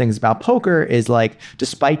coolest things about poker is like,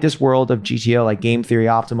 despite this world of GTO, like game theory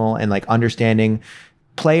optimal and like understanding,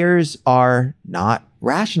 players are not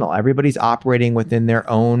rational. Everybody's operating within their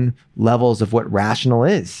own levels of what rational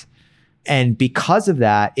is. And because of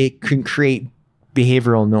that, it can create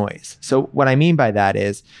behavioral noise. So what I mean by that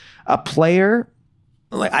is a player,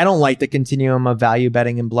 like I don't like the continuum of value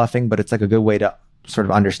betting and bluffing, but it's like a good way to sort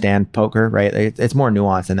of understand poker, right? It's more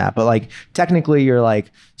nuanced than that. But like technically you're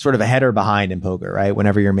like sort of ahead or behind in poker, right?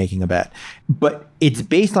 Whenever you're making a bet. But it's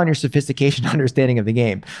based on your sophistication understanding of the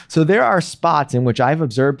game. So there are spots in which I've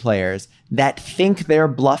observed players that think they're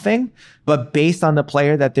bluffing, but based on the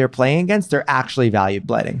player that they're playing against, they're actually value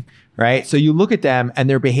betting, right? So you look at them and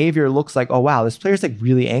their behavior looks like, oh, wow, this player's like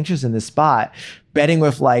really anxious in this spot, betting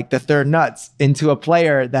with like the third nuts into a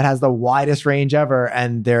player that has the widest range ever.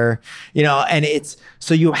 And they're, and it's,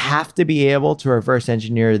 so you have to be able to reverse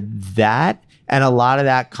engineer that. And a lot of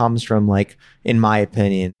that comes from, like, in my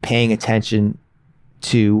opinion, paying attention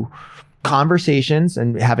to conversations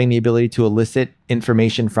and having the ability to elicit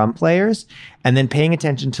information from players, and then paying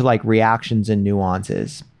attention to like reactions and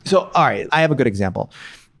nuances. So, all right, I have a good example.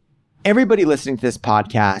 Everybody listening to this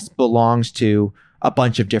podcast belongs to a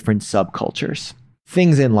bunch of different subcultures,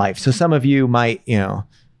 things in life. So some of you might, you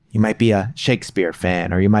might be a Shakespeare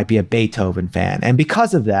fan, or you might be a Beethoven fan. And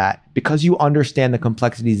because of that, because you understand the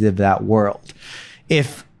complexities of that world,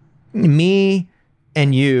 if me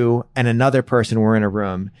and you and another person were in a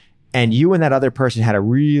room, and you and that other person had a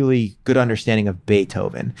really good understanding of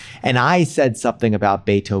Beethoven, and I said something about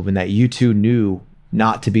Beethoven that you two knew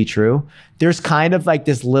not to be true, there's kind of like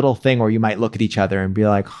this little thing where you might look at each other and be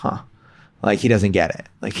like, like, he doesn't get it.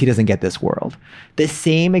 Like, he doesn't get this world. The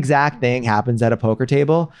same exact thing happens at a poker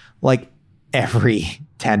table, like every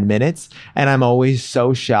 10 minutes. And I'm always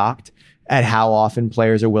so shocked at how often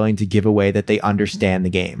players are willing to give away that they understand the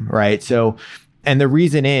game, right? So, and the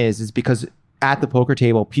reason is because at the poker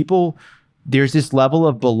table, there's this level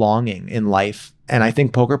of belonging in life. And I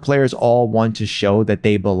think poker players all want to show that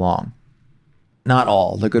they belong. Not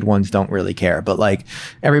all, the good ones don't really care, but like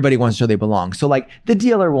everybody wants to show they belong. So like the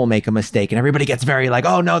dealer will make a mistake and everybody gets very like,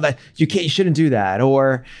 oh no, that you shouldn't do that.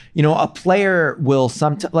 Or, a player will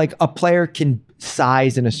a player can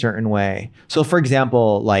size in a certain way. So for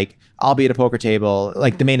example, like I'll be at a poker table,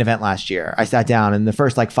 like the main event last year, I sat down and the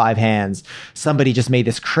first like 5 hands, somebody just made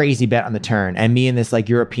this crazy bet on the turn. And me and this like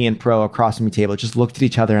European pro across from the table just looked at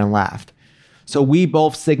each other and laughed. So we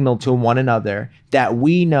both signaled to one another that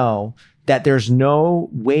we know that there's no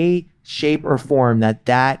way, shape, or form that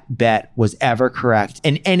bet was ever correct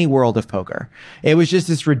in any world of poker. It was just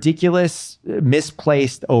this ridiculous,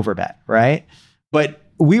 misplaced overbet, right? But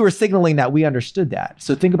we were signaling that we understood that.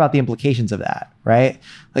 So think about the implications of that, right?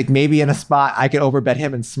 Like maybe in a spot, I could overbet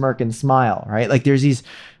him and smirk and smile, right? Like there's these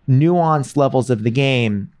nuanced levels of the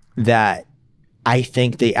game that I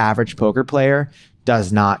think the average poker player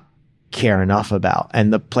does not care enough about.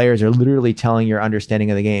 And the players are literally telling your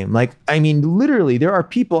understanding of the game. Like, I mean, literally, there are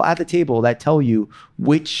people at the table that tell you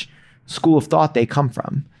which school of thought they come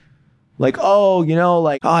from. Like,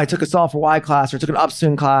 I took a solve for Y class, or took an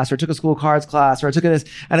upswing class, or took a school of cards class, or I took this.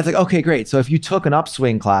 And it's like, okay, great. So if you took an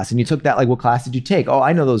upswing class and you took that, like, what class did you take? Oh,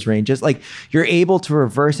 I know those ranges. Like, you're able to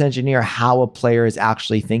reverse engineer how a player is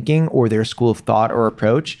actually thinking, or their school of thought or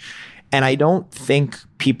approach. And I don't think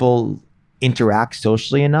people interact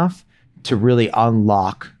socially enough to really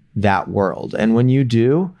unlock that world. And when you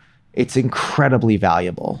do, it's incredibly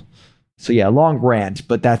valuable. So yeah, long rant,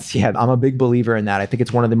 but I'm a big believer in that. I think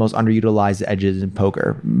it's one of the most underutilized edges in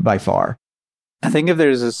poker by far. I think if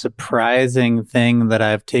there's a surprising thing that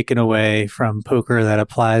I've taken away from poker that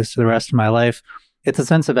applies to the rest of my life, it's a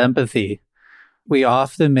sense of empathy. We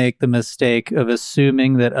often make the mistake of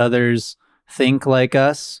assuming that others think like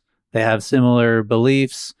us, they have similar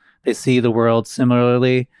beliefs, they see the world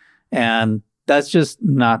similarly, and that's just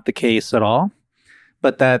not the case at all.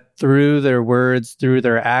 But that through their words, through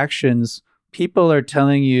their actions, people are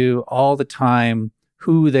telling you all the time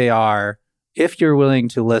who they are if you're willing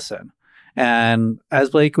to listen. And as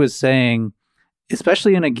Blake was saying,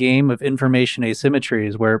 especially in a game of information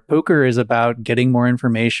asymmetries where poker is about getting more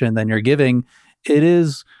information than you're giving, it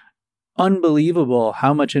is unbelievable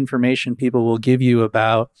how much information people will give you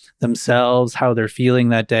about themselves, how they're feeling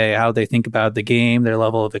that day, how they think about the game, their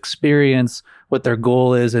level of experience, what their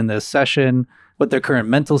goal is in this session, what their current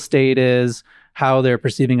mental state is, how they're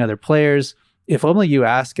perceiving other players, if only you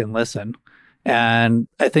ask and listen. And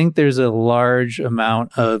I think there's a large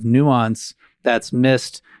amount of nuance that's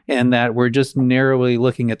missed in that we're just narrowly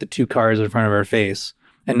looking at the 2 cards in front of our face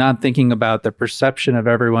and not thinking about the perception of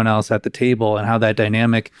everyone else at the table and how that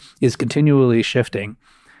dynamic is continually shifting.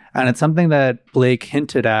 And it's something that Blake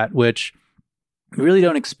hinted at, which you really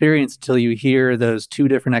don't experience until you hear those 2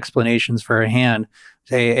 different explanations for a hand,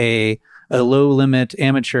 say a low limit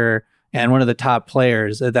amateur and one of the top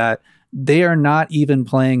players, that they are not even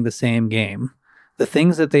playing the same game. The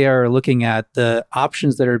things that they are looking at, the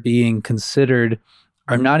options that are being considered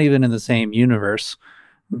are not even in the same universe.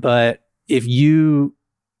 But if you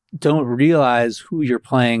don't realize who you're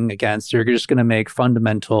playing against, you're just going to make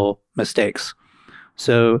fundamental mistakes.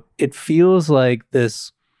 So it feels like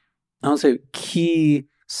this, I don't say key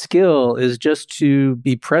skill is just to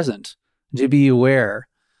be present, to be aware.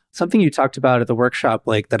 Something you talked about at the workshop,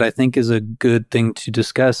 Blake, that I think is a good thing to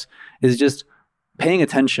discuss is just paying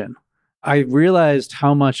attention. I realized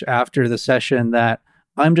how much after the session that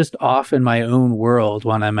I'm just off in my own world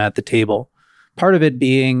when I'm at the table. Part of it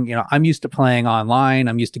being, I'm used to playing online.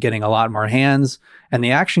 I'm used to getting a lot more hands, and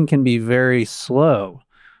the action can be very slow.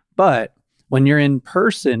 But when you're in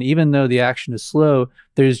person, even though the action is slow,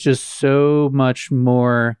 there's just so much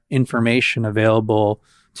more information available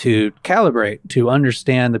to calibrate, to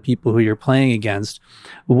understand the people who you're playing against.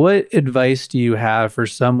 What advice do you have for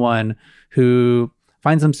someone who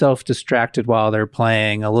finds themselves distracted while they're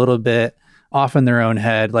playing, a little bit off in their own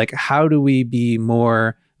head? Like, how do we be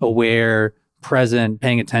more aware, present,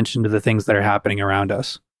 paying attention to the things that are happening around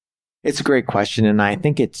us? It's a great question. And I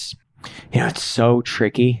think it's so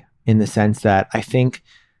tricky in the sense that I think,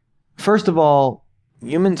 first of all,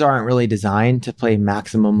 humans aren't really designed to play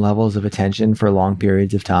maximum levels of attention for long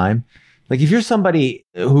periods of time. Like, if you're somebody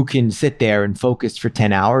who can sit there and focus for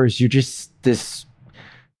 10 hours, you're just this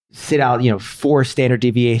sit out, 4 standard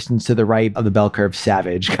deviations to the right of the bell curve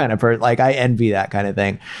savage kind of person. Like, I envy that kind of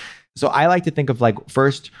thing. So I like to think of, like,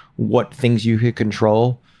 first, what things you could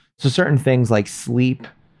control. So certain things like sleep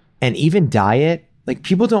and even diet, like,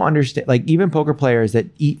 people don't understand, like, even poker players that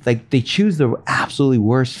eat, like, they choose the absolutely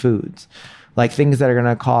worst foods, like things that are going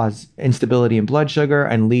to cause instability in blood sugar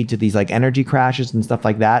and lead to these like energy crashes and stuff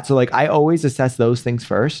like that. So like, I always assess those things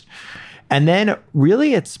first. And then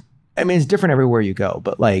really it's different everywhere you go,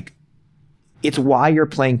 but like, it's why you're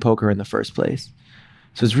playing poker in the first place.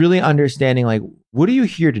 So it's really understanding, like, what are you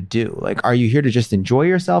here to do? Like, are you here to just enjoy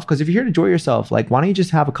yourself? Because if you're here to enjoy yourself, like, why don't you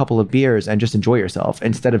just have a couple of beers and just enjoy yourself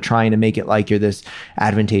instead of trying to make it like you're this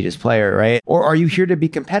advantageous player, right? Or are you here to be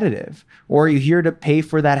competitive? Or are you here to pay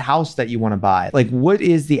for that house that you want to buy? Like, what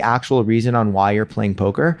is the actual reason on why you're playing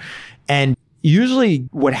poker? And usually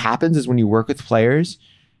what happens is when you work with players,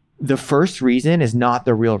 the first reason is not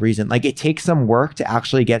the real reason. Like, it takes some work to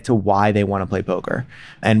actually get to why they want to play poker.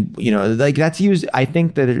 And, like, that's used, I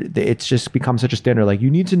think that it's just become such a standard. Like,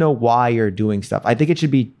 you need to know why you're doing stuff. I think it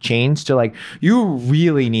should be changed to, like, you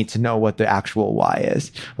really need to know what the actual why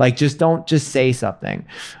is. Like, don't just say something.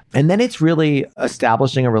 And then it's really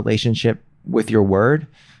establishing a relationship with your word.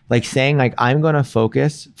 Like saying, like, I'm going to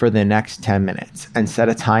focus for the next 10 minutes and set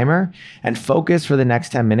a timer and focus for the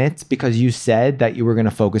next 10 minutes because you said that you were going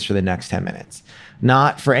to focus for the next 10 minutes,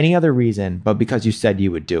 not for any other reason, but because you said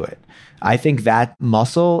you would do it. I think that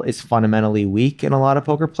muscle is fundamentally weak in a lot of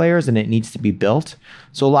poker players and it needs to be built.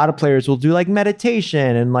 So a lot of players will do like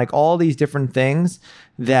meditation and like all these different things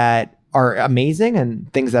that are amazing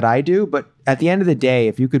and things that I do. But at the end of the day,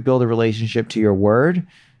 if you could build a relationship to your word,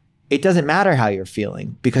 it doesn't matter how you're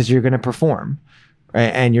feeling because you're going to perform, right?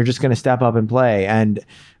 And you're just going to step up and play.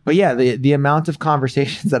 But yeah, the amount of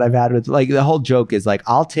conversations that I've had with, like, the whole joke is like,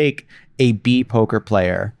 I'll take a B poker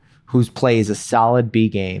player who plays a solid B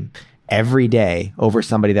game every day over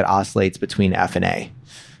somebody that oscillates between F and A.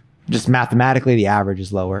 Just mathematically, the average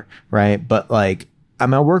is lower, right? But like, I'm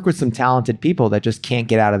going to work with some talented people that just can't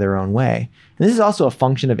get out of their own way. And this is also a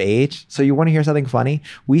function of age. So you want to hear something funny?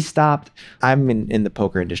 I'm in the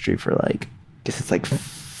poker industry for like, I guess it's like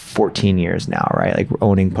 14 years now, right? Like, we're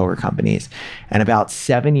owning poker companies. And about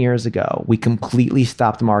 7 years ago, we completely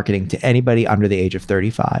stopped marketing to anybody under the age of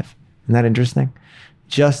 35. Isn't that interesting?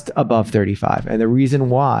 Just above 35. And the reason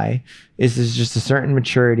why is there's just a certain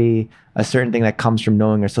maturity, a certain thing that comes from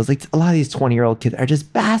knowing ourselves. Like, a lot of these 20-year-old kids are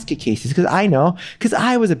just basket cases because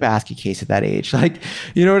I was a basket case at that age. Like,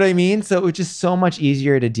 you know what I mean? So it's just so much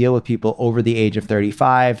easier to deal with people over the age of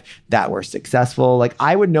 35 that were successful. Like,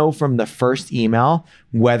 I would know from the first email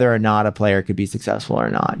whether or not a player could be successful or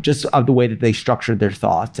not, just of the way that they structured their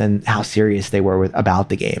thoughts and how serious they were about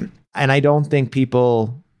the game. And I don't think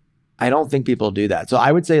people do that. So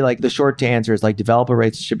I would say, like, the short answer is, like, develop a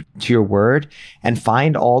relationship to your word and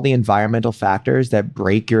find all the environmental factors that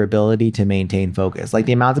break your ability to maintain focus. Like,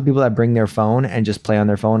 the amount of people that bring their phone and just play on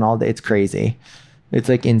their phone all day, it's crazy. It's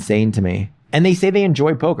like insane to me. And they say they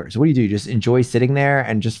enjoy poker. So what do? You just enjoy sitting there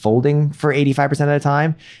and just folding for 85% of the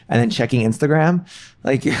time and then checking Instagram?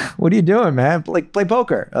 Like, what are you doing, man? Like, play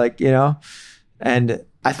poker. Like, and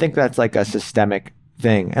I think that's like a systemic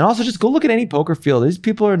thing. And also, just go look at any poker field. These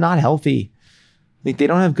people are not healthy. Like, they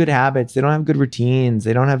don't have good habits. They don't have good routines.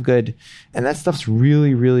 They don't have good, and that stuff's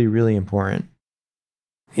really, really, really important.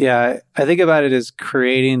 Yeah, I think about it as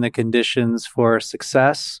creating the conditions for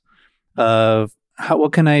success of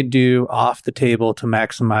what can I do off the table to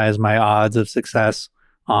maximize my odds of success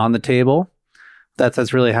on the table.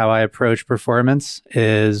 That's really how I approach performance,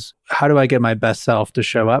 is how do I get my best self to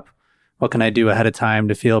show up? What can I do ahead of time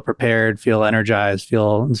to feel prepared, feel energized,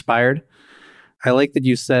 feel inspired? I like that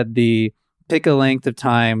you said pick a length of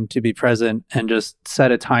time to be present and just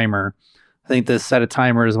set a timer. think this set a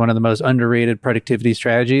timer is one of the most underrated productivity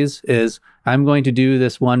strategies. Is I'm going to do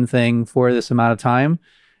this one thing for this amount of time,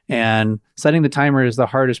 and setting the timer is the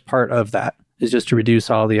hardest part of that, is just to reduce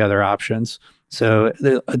all the other options. So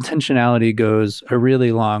the intentionality goes a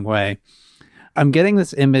really long way. I'm getting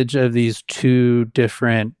this image of these two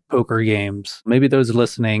different poker games. Maybe those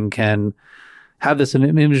listening can have this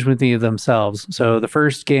image with me themselves. So the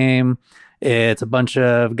first game, it's a bunch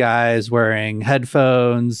of guys wearing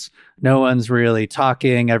headphones. No one's really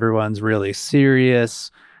talking. Everyone's really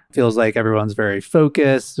serious. Feels like everyone's very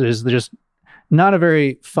focused. There's just not a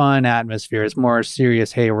very fun atmosphere. It's more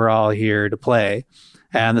serious, hey, we're all here to play.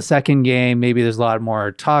 And the second game, maybe there's a lot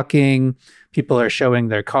more talking. People are showing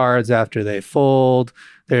their cards after they fold.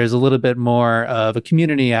 There's a little bit more of a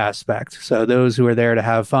community aspect. So those who are there to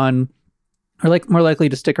have fun are more likely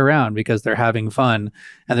to stick around because they're having fun.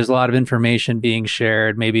 And there's a lot of information being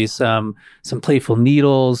shared, maybe some playful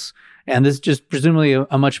needles. And this is just presumably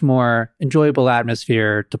a much more enjoyable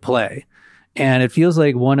atmosphere to play. And it feels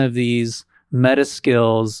like one of these meta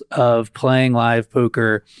skills of playing live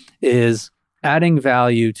poker is adding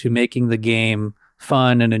value to making the game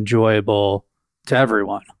fun and enjoyable to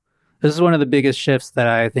everyone. This is one of the biggest shifts that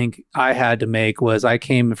I think I had to make. Was I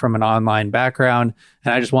came from an online background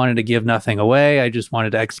and I just wanted to give nothing away. I just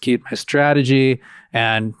wanted to execute my strategy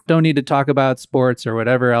and don't need to talk about sports or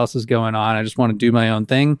whatever else is going on. I just want to do my own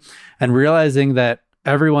thing, and realizing that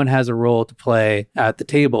everyone has a role to play at the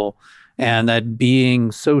table, and that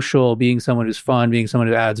being social, being someone who's fun, being someone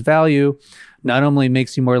who adds value, not only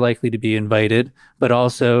makes you more likely to be invited, but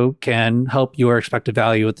also can help your expected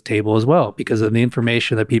value at the table as well, because of the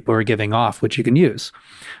information that people are giving off, which you can use.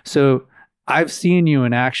 So I've seen you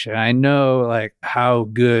in action. I know like how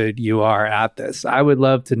good you are at this. I would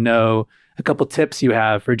love to know a couple tips you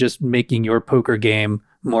have for just making your poker game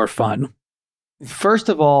more fun. First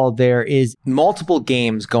of all, there is multiple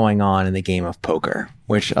games going on in the game of poker,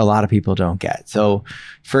 which a lot of people don't get. So,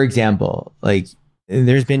 for example, like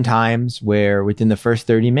there's been times where within the first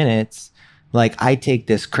 30 minutes, like I take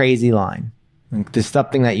this crazy line, like this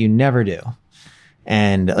something that you never do.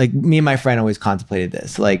 And like me and my friend always contemplated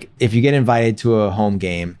this. Like if you get invited to a home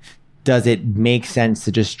game, does it make sense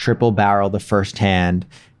to just triple barrel the first hand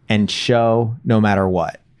and show no matter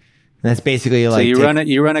what? And that's basically like, so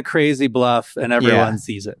you run a crazy bluff and everyone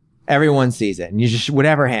sees it. Everyone sees it, and you just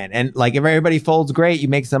whatever hand. And like if everybody folds, great, you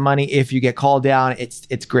make some money. If you get called down,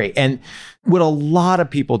 it's great. And what a lot of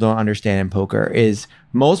people don't understand in poker is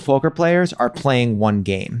most poker players are playing one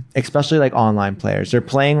game, especially like online players. They're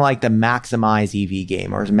playing like the maximize EV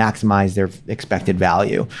game or maximize their expected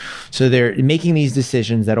value. So they're making these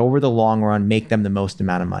decisions that over the long run make them the most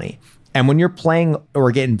amount of money. And when you're playing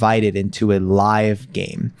or get invited into a live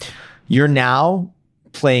game, you're now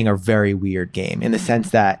playing a very weird game in the sense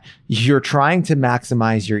that you're trying to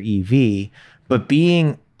maximize your EV, but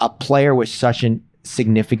being a player with such a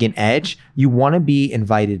significant edge, you want to be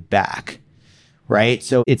invited back, right?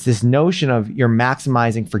 So it's this notion of you're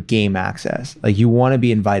maximizing for game access. Like you want to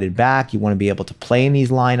be invited back. You want to be able to play in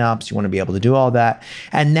these lineups. You want to be able to do all that.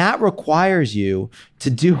 And that requires you to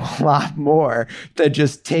do a lot more than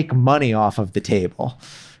just take money off of the table.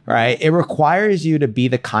 Right? It requires you to be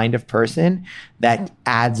the kind of person that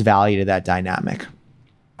adds value to that dynamic.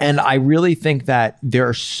 And I really think that there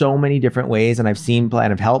are so many different ways, and I've seen and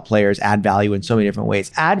have helped players add value in so many different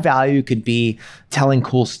ways. Add value could be telling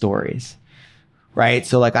cool stories, right?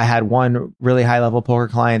 So like I had one really high level poker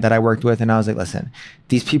client that I worked with, and I was like, listen,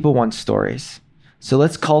 these people want stories. So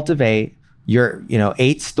let's cultivate your,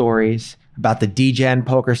 8 stories about the DGen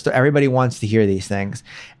poker story. Everybody wants to hear these things.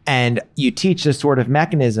 And you teach this sort of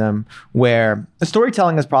mechanism where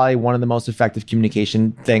storytelling is probably one of the most effective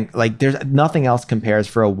communication thing. Like there's nothing else compares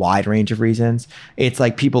for a wide range of reasons. It's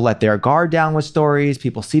like people let their guard down with stories.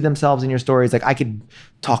 People see themselves in your stories. Like I could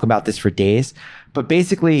talk about this for days, but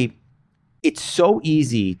basically it's so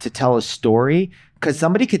easy to tell a story because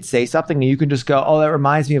somebody could say something and you can just go, oh, that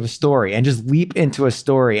reminds me of a story, and just leap into a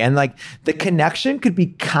story. And like the connection could be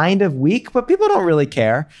kind of weak, but people don't really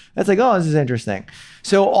care. It's like, oh, this is interesting.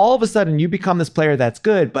 So all of a sudden you become this player that's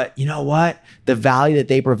good, but you know what? The value that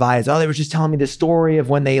they provide is, oh, they were just telling me this story of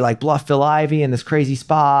when they like bluffed Phil Ivey in this crazy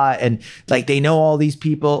spot, and like they know all these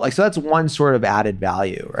people. Like, so that's one sort of added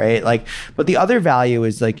value, right? Like, but the other value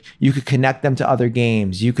is like you could connect them to other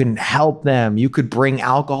games. You can help them. You could bring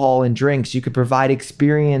alcohol and drinks. You could provide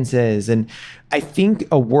experiences. And I think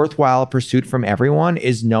a worthwhile pursuit from everyone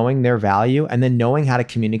is knowing their value and then knowing how to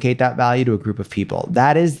communicate that value to a group of people.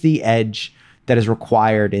 That is the edge that is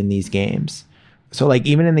required in these games. So like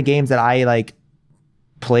even in the games that I like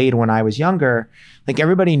played when I was younger, like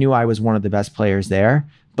everybody knew I was one of the best players there,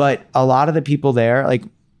 But a lot of the people there, like,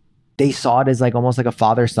 they saw it as like almost like a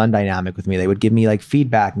father-son dynamic with me. They would give me like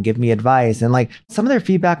feedback and give me advice. And like some of their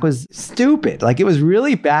feedback was stupid. Like it was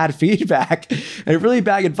really bad feedback and really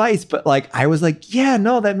bad advice. But like I was like, yeah,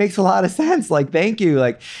 no, that makes a lot of sense. Like, thank you.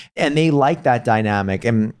 Like, and they liked that dynamic.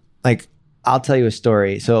 And like, I'll tell you a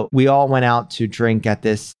story. So we all went out to drink at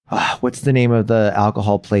this, what's the name of the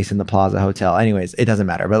alcohol place in the Plaza Hotel? Anyways, it doesn't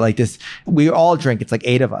matter. But like this, we all drink. It's like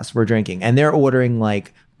 8 of us were drinking and they're ordering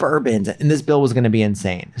like bourbons and this bill was going to be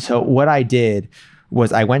insane. So what I did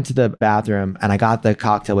was I went to the bathroom and I got the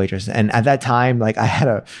cocktail waitress. And at that time, like I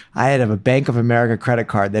had a Bank of America credit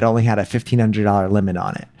card that only had a $1,500 limit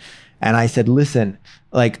on it. And I said, listen,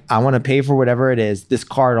 like I want to pay for whatever it is. This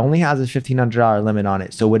card only has a $1,500 limit on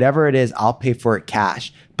it. So whatever it is, I'll pay for it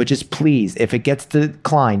cash. But just please, if it gets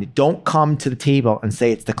declined, don't come to the table and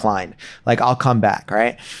say it's declined. Like I'll come back,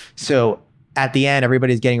 right? So at the end,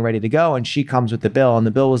 everybody's getting ready to go and she comes with the bill and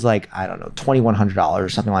the bill was like, I don't know, $2,100 or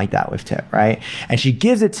something like that with tip, right? And she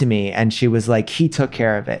gives it to me and she was like, he took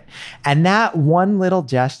care of it. And that one little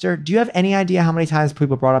gesture, do you have any idea how many times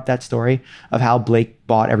people brought up that story of how Blake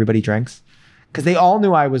bought everybody drinks? Because they all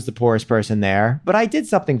knew I was the poorest person there, but I did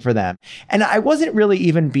something for them. And I wasn't really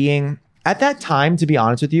even being, at that time, to be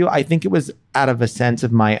honest with you, I think it was out of a sense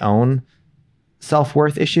of my own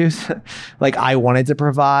self-worth issues. Like I wanted to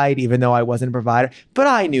provide, even though I wasn't a provider, but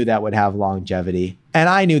I knew that would have longevity and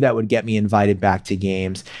I knew that would get me invited back to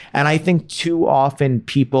games. And I think too often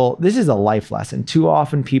people, this is a life lesson, too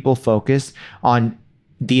often people focus on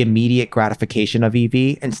the immediate gratification of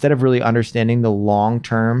EV instead of really understanding the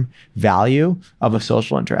long-term value of a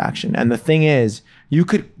social interaction. And the thing is, you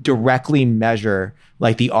could directly measure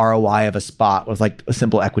like the ROI of a spot with like a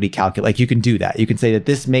simple equity calculate. Like you can do that. You can say that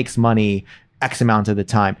this makes money X amount of the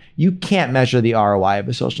time. You can't measure the ROI of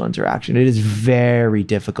a social interaction. It is very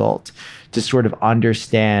difficult to sort of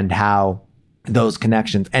understand how those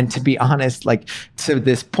connections. And to be honest, like to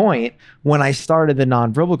this point, when I started the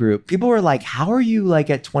Nonverbal Group, people were like, how are you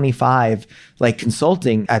like at 25, like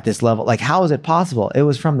consulting at this level? Like, how is it possible? It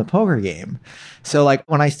was from the poker game. So like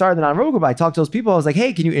when I started the Nonverbal Group, I talked to those people. I was like,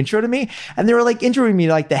 hey, can you intro to me? And they were like introing me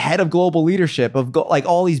to like the head of global leadership of like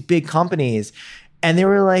all these big companies. And they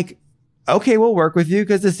were like, okay, we'll work with you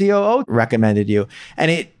because the COO recommended you.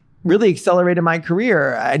 And it really accelerated my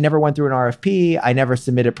career. I never went through an RFP. I never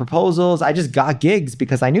submitted proposals. I just got gigs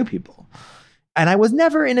because I knew people. And I was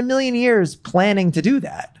never in a million years planning to do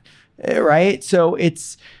that, right? So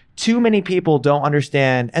it's too many people don't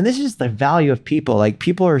understand. And this is just the value of people. Like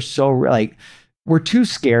people are so like, we're too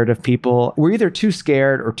scared of people. We're either too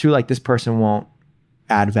scared or too like this person won't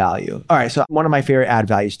add value. All right. So one of my favorite add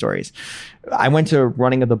value stories. I went to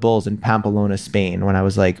Running of the Bulls in Pamplona, Spain when I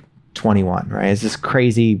was like 21, right? It's this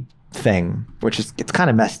crazy thing, which is, it's kind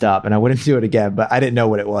of messed up and I wouldn't do it again, but I didn't know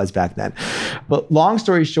what it was back then. But long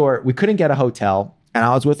story short, we couldn't get a hotel and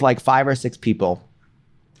I was with like 5 or 6 people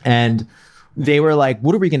and they were like,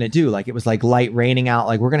 what are we going to do? Like, it was like light raining out.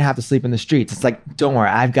 Like, we're going to have to sleep in the streets. It's like, don't worry,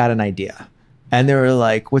 I've got an idea. And they were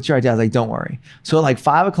like, what's your idea? I was like, don't worry. So at like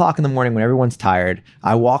 5 o'clock in the morning when everyone's tired,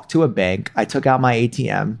 I walked to a bank, I took out my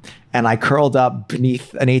ATM and I curled up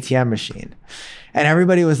beneath an ATM machine. And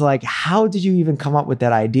everybody was like, how did you even come up with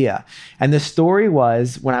that idea? And the story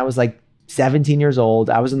was when I was like 17 years old,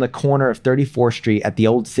 I was in the corner of 34th Street at the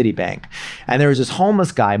old Citibank. And there was this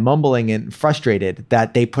homeless guy mumbling and frustrated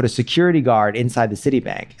that they put a security guard inside the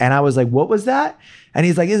Citibank. And I was like, what was that? And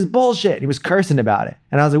he's like, this is bullshit. And he was cursing about it.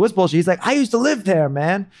 And I was like, what's bullshit? He's like, I used to live there,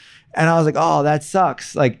 man. And I was like, oh, that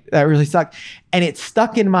sucks. Like, that really sucked. And it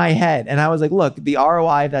stuck in my head. And I was like, look, the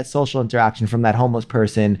ROI of that social interaction from that homeless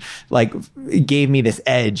person, like, gave me this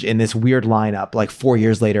edge in this weird lineup, like 4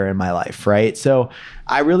 years later in my life, right? So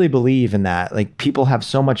I really believe in that. Like, people have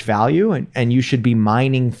so much value and you should be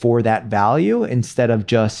mining for that value instead of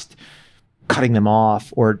just cutting them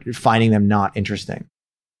off or finding them not interesting.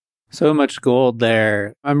 So much gold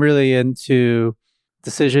there. I'm really into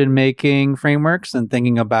decision-making frameworks and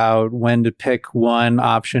thinking about when to pick one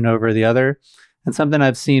option over the other. And something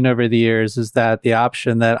I've seen over the years is that the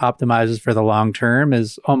option that optimizes for the long term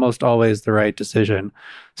is almost always the right decision.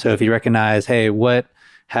 So if you recognize, hey, what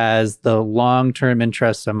has the long-term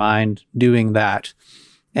interests in mind, doing that.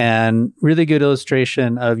 And really good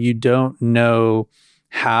illustration of you don't know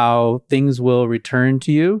how things will return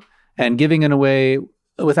to you and giving it away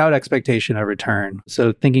without expectation of return.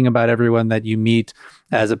 So thinking about everyone that you meet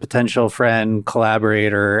as a potential friend,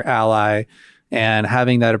 collaborator, ally, and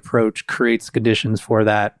having that approach creates conditions for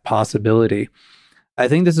that possibility. I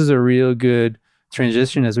think this is a real good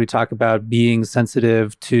transition as we talk about being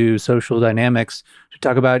sensitive to social dynamics, to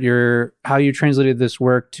talk about how you translated this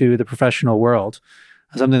work to the professional world.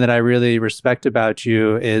 something that I really respect about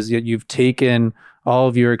you is that you've taken all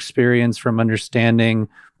of your experience from understanding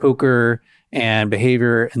poker and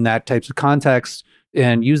behavior in that types of context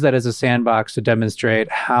and use that as a sandbox to demonstrate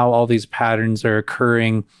how all these patterns are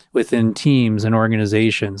occurring within teams and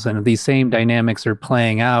organizations. And these same dynamics are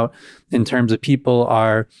playing out in terms of people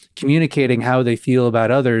are communicating how they feel about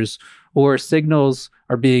others, or signals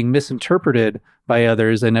are being misinterpreted by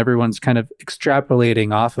others, and everyone's kind of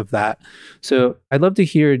extrapolating off of that. So I'd love to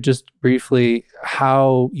hear just briefly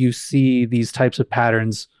how you see these types of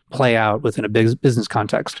patterns play out within a business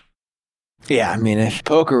context. Yeah, I mean, if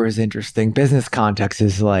poker was interesting, business context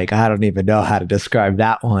is like, I don't even know how to describe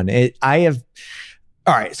that one. All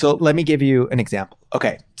right, so let me give you an example.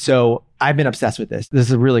 Okay, so I've been obsessed with this. This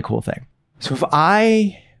is a really cool thing. So if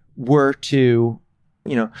I were to,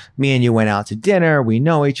 me and you went out to dinner, we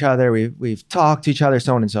know each other, we've talked to each other,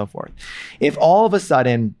 so on and so forth. If all of a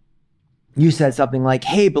sudden you said something like,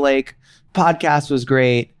 hey, Blake, podcast was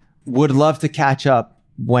great, would love to catch up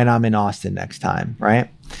when I'm in Austin next time, right?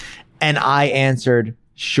 And I answered,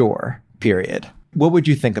 sure, period. What would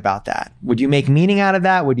you think about that? Would you make meaning out of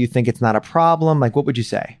that? Would you think it's not a problem? Like, what would you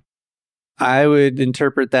say? I would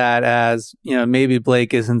interpret that as, maybe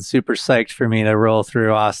Blake isn't super psyched for me to roll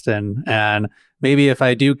through Austin. And maybe if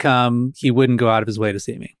I do come, he wouldn't go out of his way to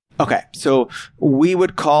see me. Okay. So we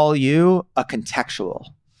would call you a contextual.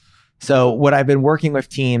 So what I've been working with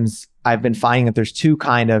teams, I've been finding that there's two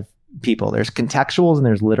kind of people. There's contextuals and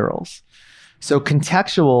there's literals. So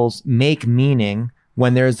contextuals make meaning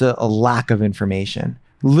when there's a lack of information.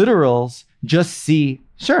 Literals just see,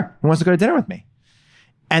 sure, he wants to go to dinner with me.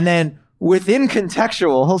 And then within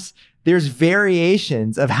contextuals, there's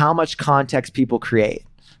variations of how much context people create,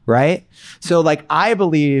 right? So like, I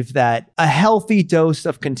believe that a healthy dose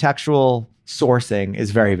of contextual sourcing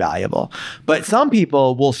is very valuable. But some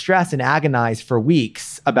people will stress and agonize for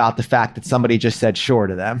weeks about the fact that somebody just said sure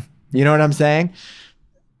to them. You know what I'm saying?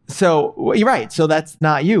 So you're right. So that's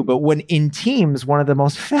not you. But when in teams, one of the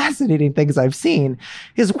most fascinating things I've seen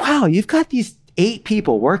is, wow, you've got these 8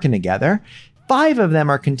 people working together. 5 of them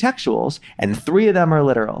are contextuals and 3 of them are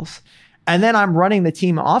literals. And then I'm running the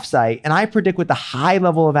team offsite and I predict with a high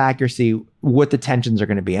level of accuracy what the tensions are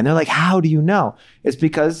going to be. And they're like, how do you know? It's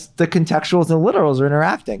because the contextuals and literals are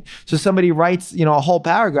interacting. So somebody writes, a whole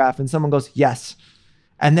paragraph and someone goes, yes.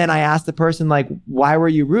 And then I asked the person, like, why were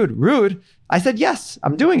you rude? Rude? I said, yes,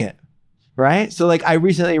 I'm doing it. Right? So like, I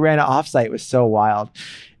recently ran an offsite. It was so wild.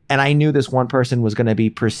 And I knew this one person was going to be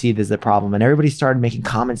perceived as the problem. And everybody started making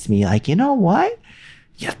comments to me like, you know what?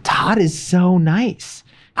 Yeah, Todd is so nice.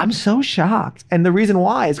 I'm so shocked. And the reason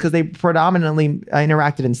why is because they predominantly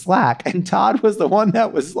interacted in Slack. And Todd was the one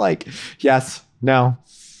that was like, yes, no,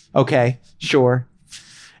 okay, sure.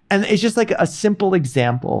 And it's just like a simple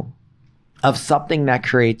example of something that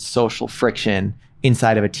creates social friction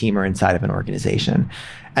inside of a team or inside of an organization.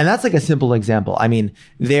 And that's like a simple example. I mean,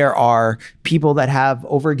 there are people that have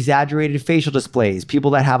over-exaggerated facial displays, people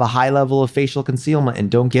that have a high level of facial concealment and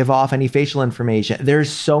don't give off any facial information. There's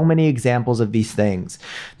so many examples of these things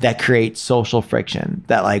that create social friction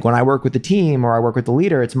that, like, when I work with the team or I work with the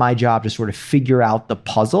leader, it's my job to sort of figure out the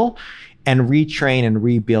puzzle and retrain and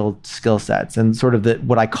rebuild skill sets. And sort of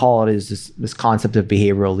what I call it is this concept of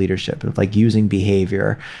behavioral leadership, of like using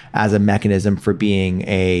behavior as a mechanism for being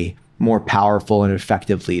a more powerful and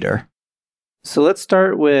effective leader. So let's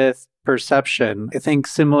start with perception. I think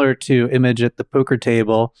similar to image at the poker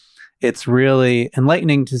table, it's really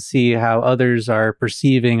enlightening to see how others are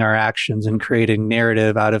perceiving our actions and creating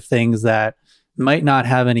narrative out of things that might not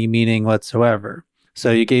have any meaning whatsoever.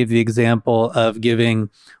 So you gave the example of giving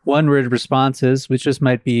one-word responses, which just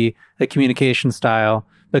might be a communication style,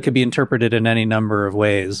 but could be interpreted in any number of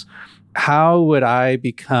ways. How would I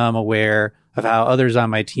become aware of how others on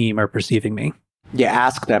my team are perceiving me? Yeah,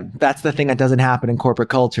 ask them. That's the thing that doesn't happen in corporate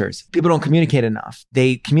cultures. People don't communicate enough.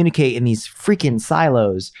 They communicate in these freaking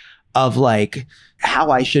silos of like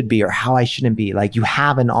how I should be or how I shouldn't be. Like, you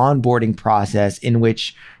have an onboarding process in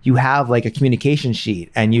which you have like a communication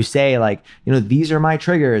sheet and you say like, these are my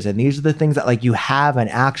triggers and these are the things that, like, you have an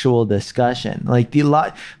actual discussion. Like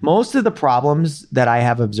most of the problems that I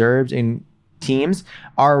have observed in teams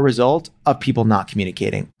are a result of people not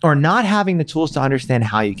communicating or not having the tools to understand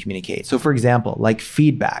how you communicate. So for example, like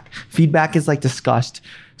feedback. Feedback is like discussed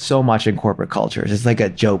so much in corporate cultures. It's like a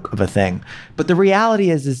joke of a thing. But the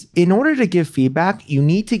reality is in order to give feedback, you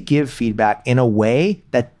need to give feedback in a way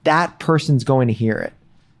that person's going to hear it.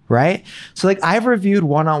 Right? So like, I've reviewed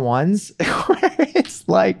one-on-ones where it's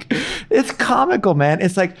like, it's comical, man.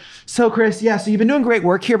 It's like, so Chris, yeah, so you've been doing great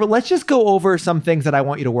work here, but let's just go over some things that I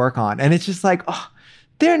want you to work on. And it's just like, oh,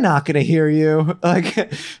 they're not going to hear you.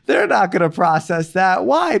 Like, they're not going to process that.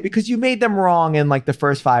 Why? Because you made them wrong in like the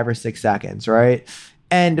first 5 or 6 seconds, right?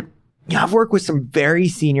 And I've worked with some very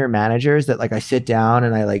senior managers that like I sit down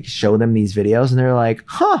and I like show them these videos and they're like,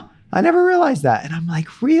 huh, I never realized that. And I'm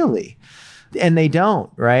like, really? And they don't,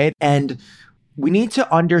 right? And we need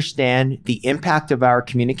to understand the impact of our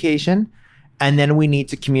communication, and then we need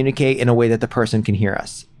to communicate in a way that the person can hear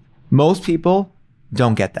us. Most people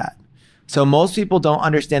don't get that. So most people don't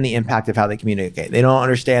understand the impact of how they communicate. They don't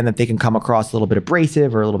understand that they can come across a little bit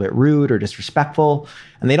abrasive or a little bit rude or disrespectful,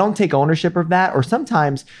 and they don't take ownership of that. Or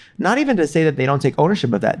sometimes not even to say that they don't take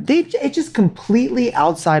ownership of that. It's just completely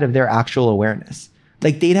outside of their actual awareness.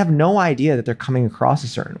 Like they'd have no idea that they're coming across a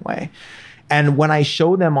certain way. And when I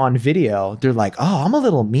show them on video, they're like, oh, I'm a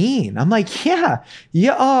little mean. I'm like, yeah,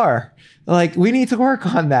 you are. Like, we need to work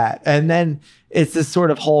on that. And then it's this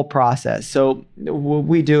sort of whole process. So what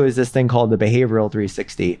we do is this thing called the behavioral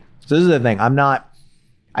 360. So this is the thing.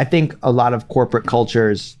 I think a lot of corporate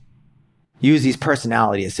cultures use these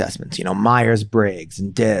personality assessments, you know, Myers-Briggs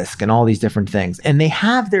and DISC and all these different things. And they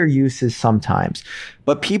have their uses sometimes,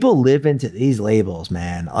 but people live into these labels,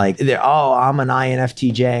 man. Like, I'm an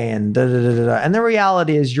INFTJ and da, da, da, da, da. And the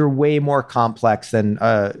reality is you're way more complex than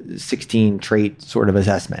a 16 trait sort of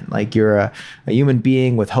assessment. Like you're a human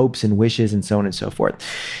being with hopes and wishes and so on and so forth.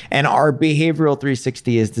 And our behavioral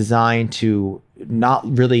 360 is designed to we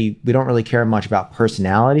don't really care much about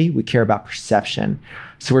personality. We care about perception.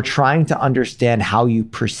 So we're trying to understand how you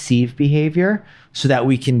perceive behavior so that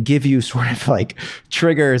we can give you sort of like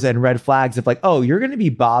triggers and red flags of like, oh, you're going to be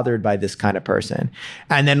bothered by this kind of person.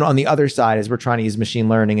 And then on the other side is we're trying to use machine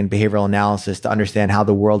learning and behavioral analysis to understand how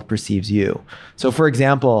the world perceives you. So for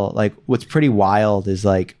example, like what's pretty wild is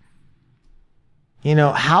like, you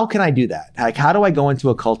know, how can I do that? Like, how do I go into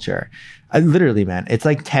a culture? Literally, man, it's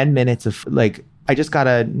like 10 minutes of like, I just got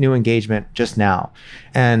a new engagement just now.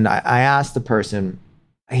 And I asked the person,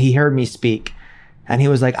 he heard me speak and he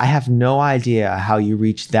was like, I have no idea how you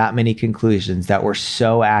reached that many conclusions that were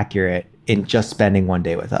so accurate in just spending one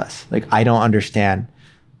day with us. Like, I don't understand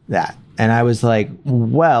that. And I was like,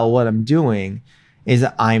 well, what I'm doing is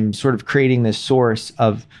I'm sort of creating this source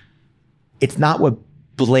of, it's not what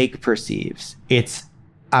Blake perceives.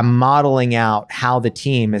 I'm modeling out how the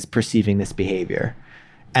team is perceiving this behavior.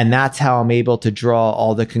 And that's how I'm able to draw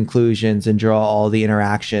all the conclusions and draw all the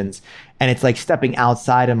interactions. And it's like stepping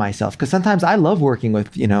outside of myself. Because sometimes I love working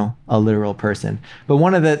with, you know, a literal person. But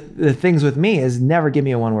one of the things with me is never give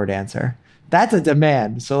me a one-word answer. That's a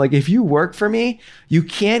demand. So like if you work for me, you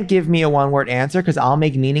can't give me a one-word answer because I'll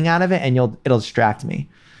make meaning out of it and it'll distract me.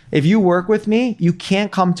 If you work with me, you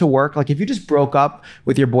can't come to work. Like if you just broke up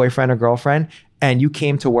with your boyfriend or girlfriend and you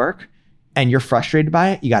came to work and you're frustrated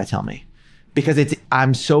by it, you got to tell me. Because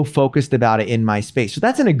I'm so focused about it in my space. So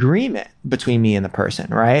that's an agreement between me and the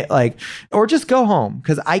person, right? Like, or just go home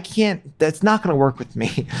because that's not going to work with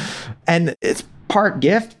me. And it's part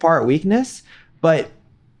gift, part weakness, but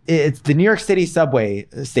it's the New York City subway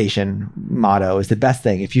station motto is the best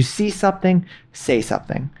thing. If you see something, say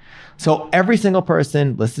something. So every single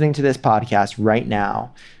person listening to this podcast right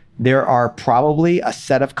now, there are probably a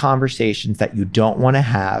set of conversations that you don't want to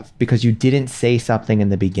have because you didn't say something in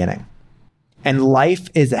the beginning. And life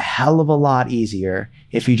is a hell of a lot easier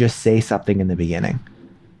if you just say something in the beginning.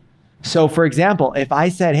 So for example, if I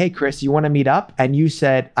said, hey, Chris, you want to meet up? And you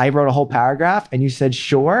said, I wrote a whole paragraph and you said,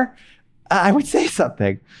 sure, I would say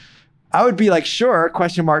something. I would be like, sure,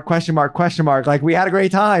 question mark, question mark, question mark. Like we had a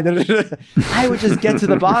great time. I would just get to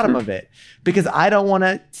the bottom of it because I don't want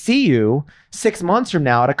to see you 6 months from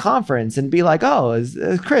now at a conference and be like, oh, is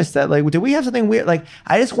Chris, that like, do we have something weird? Like,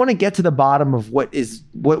 I just want to get to the bottom of what is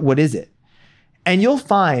it? And you'll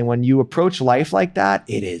find when you approach life like that,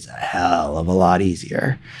 it is a hell of a lot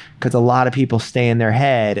easier because a lot of people stay in their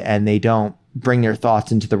head and they don't bring their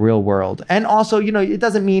thoughts into the real world. And also, you know, it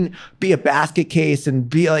doesn't mean be a basket case and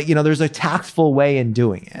be like, you know, there's a tactful way in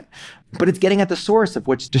doing it, but it's getting at the source of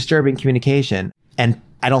what's disturbing communication. And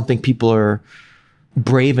I don't think people are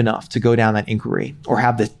brave enough to go down that inquiry or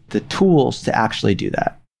have the tools to actually do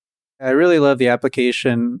that. I really love the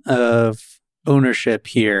application of ownership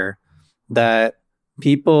here, that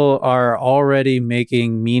people are already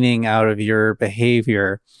making meaning out of your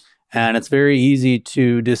behavior. And it's very easy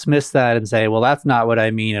to dismiss that and say, well, that's not what I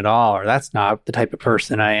mean at all, or that's not the type of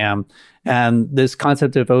person I am. And this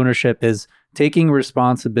concept of ownership is taking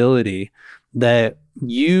responsibility that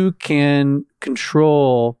you can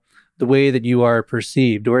control the way that you are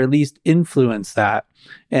perceived, or at least influence that.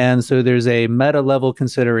 And so there's a meta level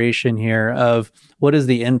consideration here of what is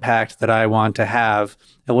the impact that I want to have,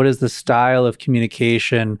 and what is the style of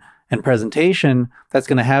communication and presentation that's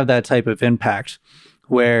going to have that type of impact,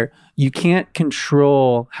 where you can't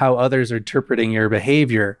control how others are interpreting your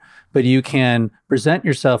behavior, but you can present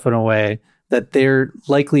yourself in a way that they're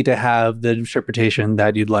likely to have the interpretation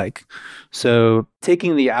that you'd like. So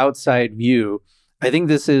taking the outside view, I think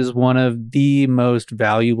this is one of the most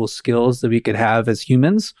valuable skills that we could have as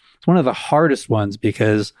humans. It's one of the hardest ones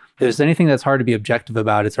because if there's anything that's hard to be objective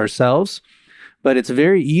about, it's ourselves. But it's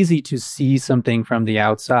very easy to see something from the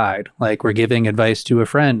outside, like we're giving advice to a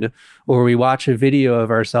friend, or we watch a video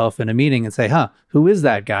of ourselves in a meeting and say, who is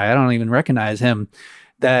that guy? I don't even recognize him.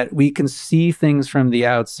 That we can see things from the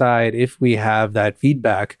outside if we have that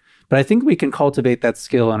feedback. But I think we can cultivate that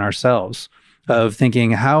skill in ourselves of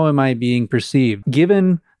thinking, how am I being perceived?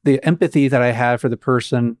 Given the empathy that I have for the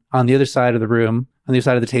person on the other side of the room, on the other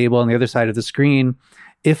side of the table, on the other side of the screen,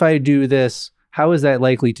 if I do this, how is that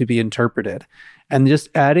likely to be interpreted? And just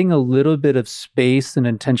adding a little bit of space and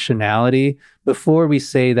intentionality before we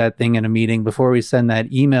say that thing in a meeting, before we send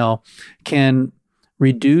that email, can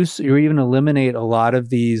reduce or even eliminate a lot of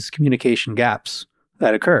these communication gaps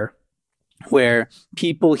that occur where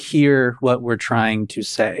people hear what we're trying to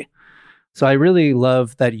say. So I really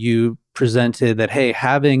love that you presented that, hey,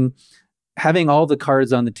 having all the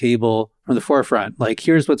cards on the table from the forefront, like,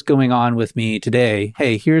 here's what's going on with me today.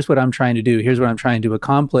 Hey, here's what I'm trying to do. Here's what I'm trying to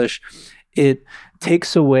accomplish. It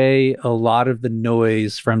takes away a lot of the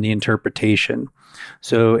noise from the interpretation.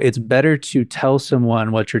 So it's better to tell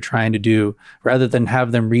someone what you're trying to do rather than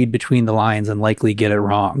have them read between the lines and likely get it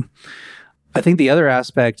wrong. I think the other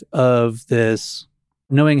aspect of this,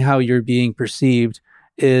 knowing how you're being perceived,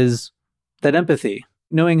 is that empathy,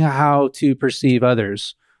 knowing how to perceive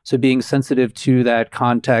others. So being sensitive to that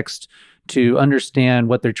context, to understand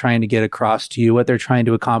what they're trying to get across to you, what they're trying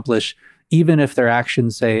to accomplish, even if their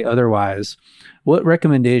actions say otherwise. What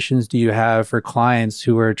recommendations do you have for clients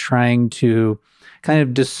who are trying to kind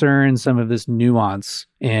of discern some of this nuance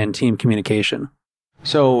in team communication?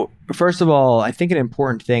 So first of all, I think an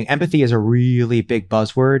important thing, empathy is a really big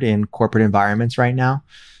buzzword in corporate environments right now.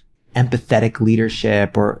 Empathetic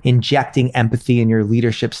leadership or injecting empathy in your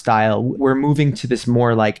leadership style. We're moving to this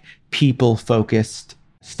more like people-focused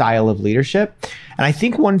style of leadership. And I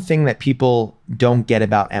think one thing that people don't get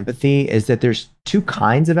about empathy is that there's two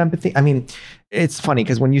kinds of empathy. I mean, it's funny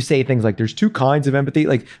because when you say things like there's two kinds of empathy,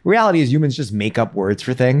 like reality is humans just make up words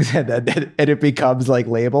for things and it becomes like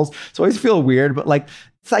labels. So I always feel weird, but like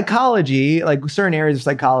psychology, like certain areas of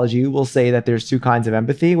psychology will say that there's two kinds of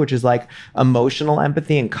empathy, which is like emotional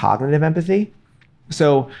empathy and cognitive empathy.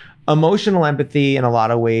 So emotional empathy in a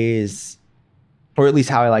lot of ways, or at least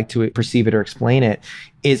how I like to perceive it or explain it,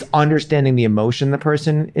 is understanding the emotion the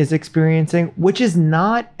person is experiencing, which is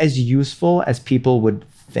not as useful as people would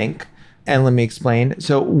think. And let me explain.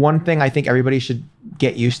 So one thing I think everybody should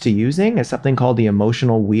get used to using is something called the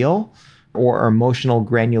emotional wheel or emotional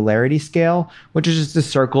granularity scale, which is just a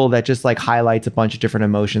circle that just like highlights a bunch of different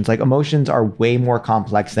emotions. Like emotions are way more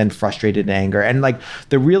complex than frustrated and anger. And like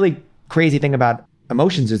the really crazy thing about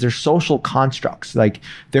emotions is they're social constructs. Like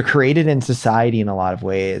they're created in society in a lot of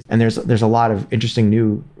ways. And there's a lot of interesting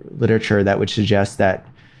new literature that would suggest that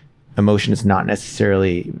emotion is not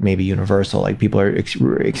necessarily maybe universal. Like people are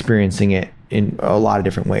experiencing it in a lot of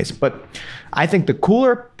different ways. But I think the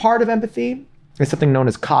cooler part of empathy is something known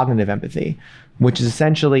as cognitive empathy, which is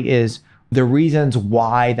essentially is the reasons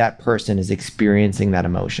why that person is experiencing that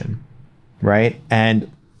emotion, right? And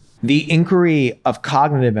the inquiry of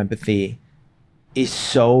cognitive empathy is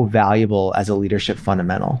so valuable as a leadership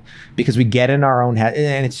fundamental because we get in our own head,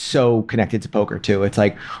 and it's so connected to poker too. It's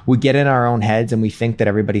like we get in our own heads and we think that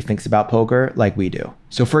everybody thinks about poker like we do.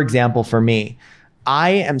 So for example, for me, I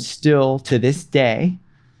am still to this day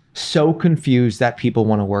so confused that people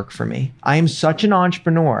want to work for me. I am such an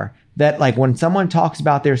entrepreneur that like when someone talks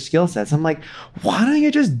about their skill sets, I'm like, why don't you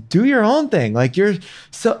just do your own thing? Like you're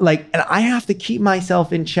so like, and I have to keep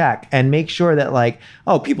myself in check and make sure that like,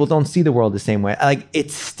 oh, people don't see the world the same way. Like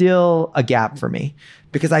it's still a gap for me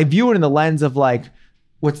because I view it in the lens of like,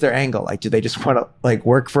 what's their angle? Like, do they just want to like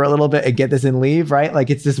work for a little bit and get this and leave? Right? Like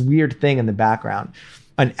it's this weird thing in the background.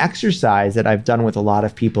 An exercise that I've done with a lot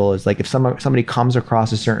of people is like, if somebody comes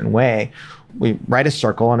across a certain way, we write a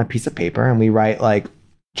circle on a piece of paper and we write like,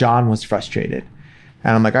 John was frustrated.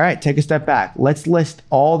 And I'm like, all right, take a step back. Let's list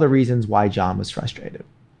all the reasons why John was frustrated.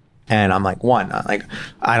 And I'm like, one, like,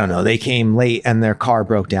 I don't know, they came late and their car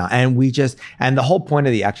broke down. And the whole point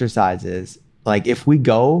of the exercise is like, if we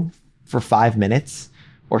go for 5 minutes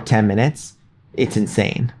or 10 minutes, it's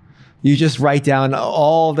insane. You just write down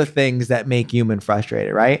all the things that make human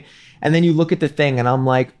frustrated, right? And then you look at the thing and I'm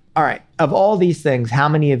like, all right, of all these things, how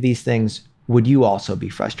many of these things would you also be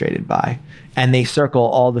frustrated by? And they circle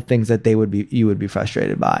all the things that you would be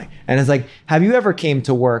frustrated by. And it's like, have you ever came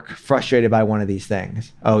to work frustrated by one of these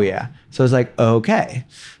things? Oh yeah. So it's like, okay.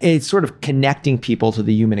 It's sort of connecting people to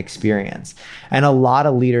the human experience. And a lot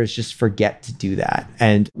of leaders just forget to do that.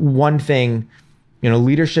 And one thing,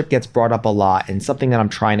 leadership gets brought up a lot, and something that I'm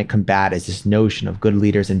trying to combat is this notion of good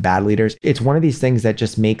leaders and bad leaders. It's one of these things that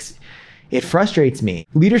just it frustrates me.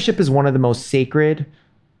 Leadership is one of the most sacred,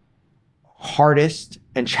 hardest,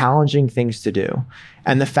 and challenging things to do.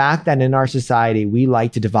 And the fact that in our society, we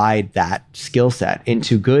like to divide that skill set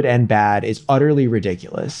into good and bad is utterly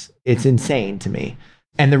ridiculous. It's insane to me.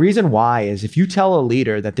 And the reason why is if you tell a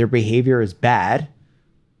leader that their behavior is bad,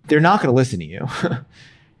 they're not going to listen to you.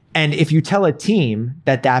 And if you tell a team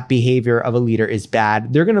that behavior of a leader is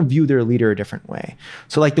bad, they're going to view their leader a different way.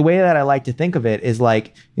 So like the way that I like to think of it is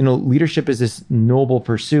like, leadership is this noble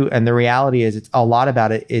pursuit. And the reality is it's a lot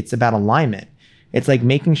about it. It's about alignment. It's like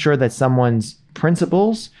making sure that someone's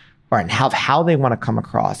principles and how they want to come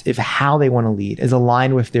across, if how they want to lead is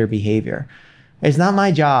aligned with their behavior. It's not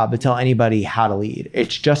my job to tell anybody how to lead.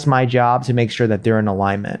 It's just my job to make sure that they're in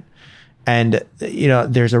alignment. And,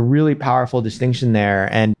 there's a really powerful distinction there.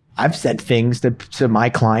 And I've said things to my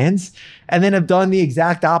clients and then have done the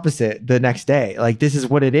exact opposite the next day. Like, this is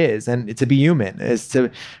what it is. And to be human is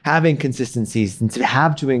to have inconsistencies and to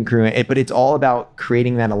have to incongruent it, but it's all about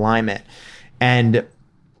creating that alignment. And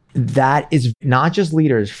that is not just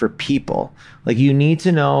leaders, for people. Like, you need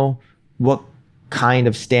to know what kind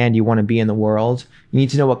of stand you want to be in the world. You need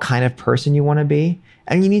to know what kind of person you want to be.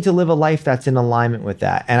 And you need to live a life that's in alignment with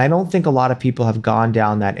that. And I don't think a lot of people have gone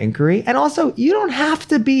down that inquiry. And also, you don't have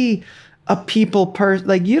to be a people person.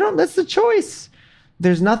 Like, that's the choice.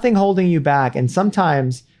 There's nothing holding you back. And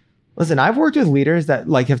sometimes, listen, I've worked with leaders that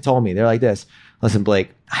have told me, they're like this: listen, Blake,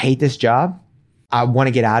 I hate this job. I want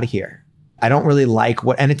to get out of here. I don't really like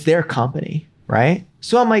and it's their company, right?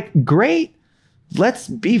 So I'm like, great. Let's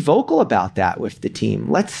be vocal about that with the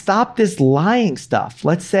team. Let's stop this lying stuff.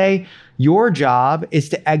 Let's say your job is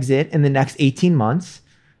to exit in the next 18 months,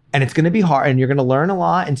 and it's going to be hard, and you're going to learn a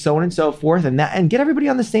lot, and so on and so forth, and get everybody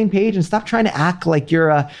on the same page, and stop trying to act like you're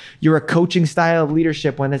a coaching style of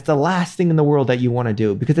leadership when it's the last thing in the world that you want to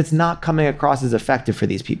do, because it's not coming across as effective for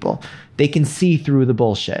these people. They can see through the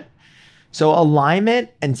bullshit. So alignment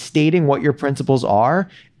and stating what your principles are,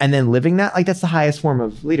 and then living that, that's the highest form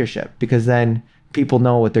of leadership, because then people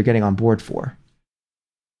know what they're getting on board for.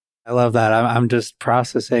 I love that. I'm just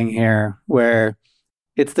processing here where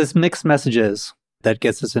it's this mixed messages that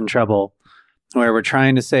gets us in trouble, where we're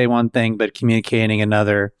trying to say one thing but communicating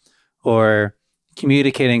another, or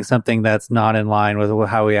communicating something that's not in line with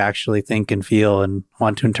how we actually think and feel and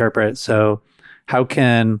want to interpret. So how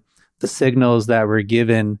can the signals that we're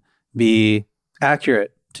given be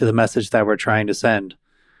accurate to the message that we're trying to send?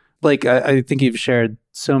 Like, I think you've shared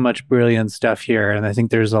so much brilliant stuff here, and I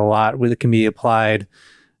think there's a lot that can be applied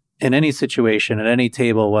in any situation, at any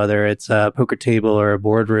table, whether it's a poker table or a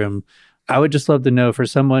boardroom. I would just love to know, for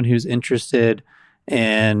someone who's interested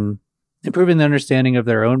in improving the understanding of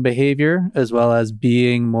their own behavior, as well as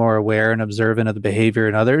being more aware and observant of the behavior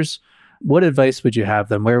in others, what advice would you have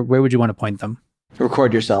them? Where would you want to point them?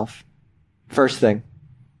 Record yourself. First thing.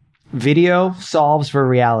 Video solves for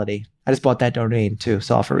reality. I just bought that domain too,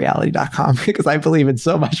 solveforreality.com, because I believe in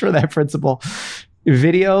so much for that principle.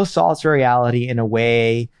 Video solves for reality in a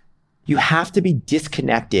way you have to be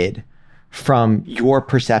disconnected from your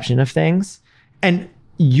perception of things, and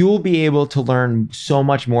you'll be able to learn so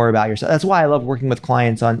much more about yourself. That's why I love working with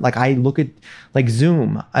clients on, I look at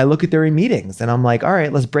Zoom, I look at their meetings, and I'm like, all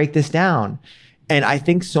right, let's break this down. And I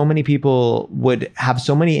think so many people would have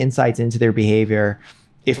so many insights into their behavior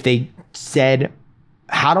if they said,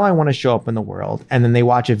 how do I want to show up in the world? And then they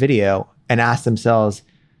watch a video and ask themselves,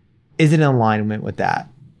 is it in alignment with that?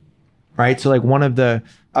 Right? So one of a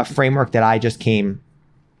framework that I just came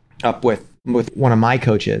up with one of my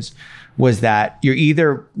coaches was that you're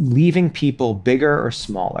either leaving people bigger or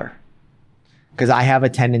smaller. Because I have a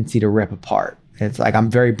tendency to rip apart. It's like I'm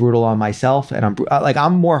very brutal on myself, and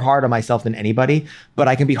I'm more hard on myself than anybody, but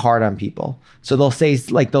I can be hard on people. So they'll say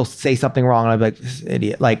something wrong, and I'm like, this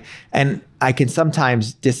idiot. And I can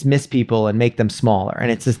sometimes dismiss people and make them smaller. And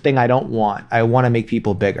it's this thing I don't want. I want to make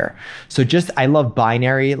people bigger. So I love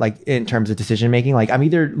binary, in terms of decision making. I'm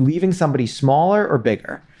either leaving somebody smaller or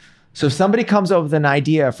bigger. So if somebody comes up with an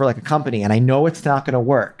idea for a company and I know it's not going to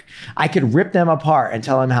work, I could rip them apart and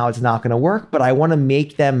tell them how it's not going to work, but I want to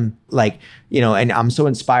make them and I'm so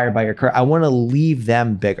inspired by your career, I want to leave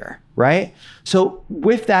them bigger, right? So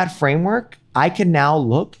with that framework, I can now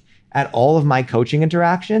look at all of my coaching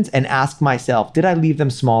interactions and ask myself, did I leave them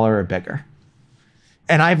smaller or bigger?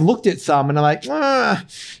 And I've looked at some and I'm like,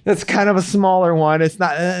 that's kind of a smaller one. It's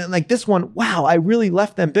not like this one. Wow, I really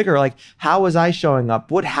left them bigger. Like, how was I showing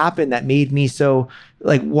up? What happened that made me so,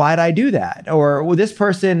 like, why'd I do that? Or well, this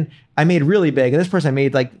person I made really big and this person I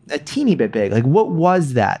made like a teeny bit big. Like, what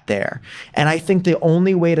was that there? And I think the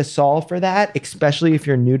only way to solve for that, especially if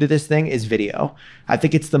you're new to this thing, is video. I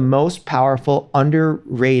think it's the most powerful,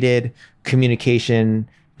 underrated communication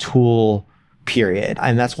tool, period.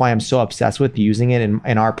 And that's why I'm so obsessed with using it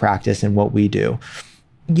in our practice and what we do.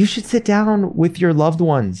 You should sit down with your loved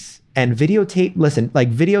ones and videotape. Listen,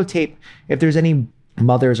 like videotape, if there's any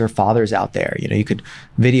mothers or fathers out there, you could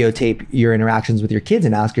videotape your interactions with your kids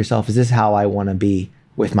and ask yourself, is this how I want to be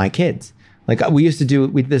with my kids? Like we used to do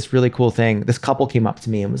this really cool thing. This couple came up to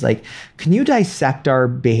me and was like, can you dissect our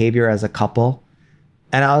behavior as a couple?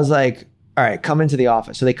 And I was like, all right, come into the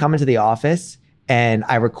office. So they come into the office and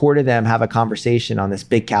I recorded them have a conversation on this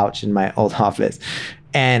big couch in my old office.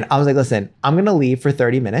 And I was like, listen, I'm going to leave for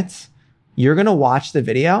 30 minutes. You're going to watch the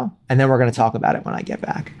video and then we're going to talk about it when I get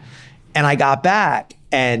back. And I got back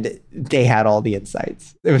and they had all the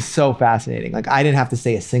insights. It was so fascinating. Like I didn't have to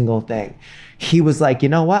say a single thing. He was like, you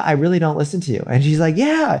know what? I really don't listen to you. And she's like,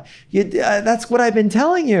 yeah, that's what I've been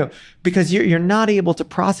telling you, because you're not able to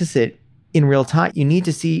process it in real time. You need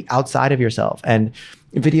to see outside of yourself. And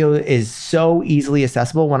video is so easily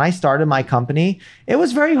accessible. When I started my company, it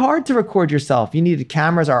was very hard to record yourself. You needed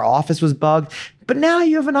cameras. Our office was bugged. But now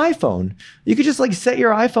you have an iPhone. You could just like set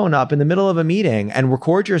your iPhone up in the middle of a meeting and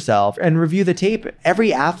record yourself and review the tape.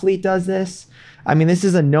 Every athlete does this. I mean, this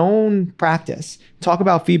is a known practice. Talk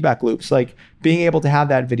about feedback loops. Like being able to have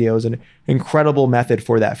that video is an incredible method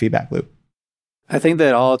for that feedback loop. I think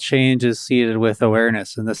that all change is seeded with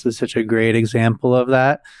awareness. And this is such a great example of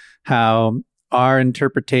that, how our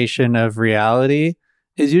interpretation of reality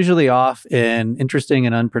is usually off in interesting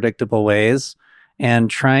and unpredictable ways, and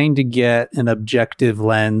trying to get an objective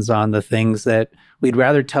lens on the things that we'd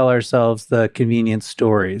rather tell ourselves the convenient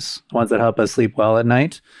stories, the ones that help us sleep well at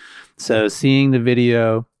night. So seeing the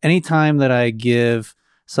video, anytime that I give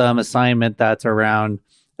some assignment that's around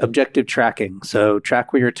objective tracking. So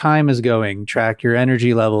track where your time is going, track your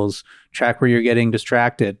energy levels, track where you're getting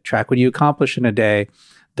distracted, track what you accomplish in a day.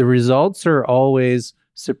 The results are always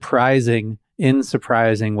surprising in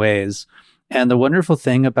surprising ways. And the wonderful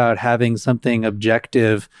thing about having something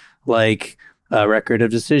objective like a record of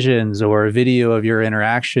decisions or a video of your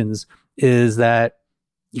interactions is that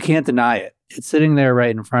you can't deny it. It's sitting there right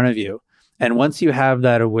in front of you. And once you have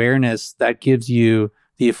that awareness, that gives you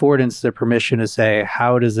the affordance, the permission to say,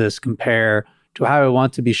 how does this compare to how I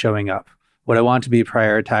want to be showing up, what I want to be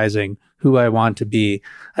prioritizing, who I want to be.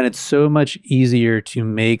 And it's so much easier to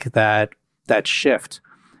make that shift.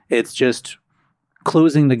 It's just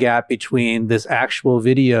closing the gap between this actual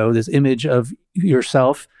video, this image of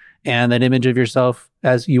yourself, and that image of yourself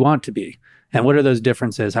as you want to be. And what are those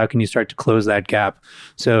differences? How can you start to close that gap?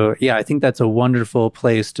 So yeah, I think that's a wonderful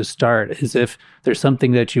place to start, is if there's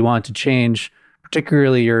something that you want to change,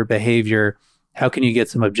 particularly your behavior, how can you get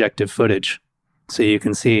some objective footage so you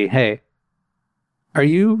can see, hey, are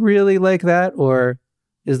you really like that? Or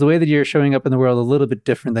is the way that you're showing up in the world a little bit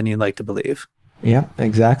different than you'd like to believe? Yeah,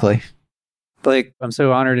 exactly. Blake, I'm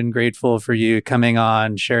so honored and grateful for you coming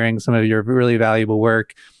on, sharing some of your really valuable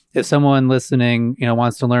work. If someone listening,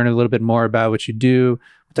 wants to learn a little bit more about what you do,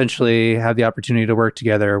 potentially have the opportunity to work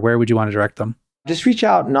together, where would you want to direct them? Just reach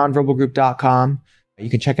out, nonverbalgroup.com. You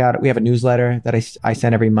can check out, we have a newsletter that I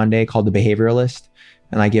send every Monday called The Behavioralist.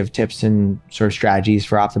 And I give tips and sort of strategies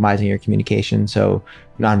for optimizing your communication. So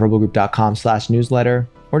nonverbalgroup.com/newsletter,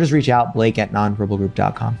 or just reach out,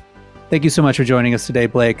 Blake@nonverbalgroup.com. Thank you so much for joining us today,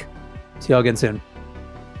 Blake. See you all again soon.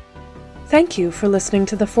 Thank you for listening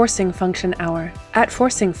to the Forcing Function Hour. At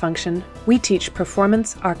Forcing Function, we teach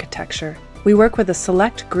performance architecture. We work with a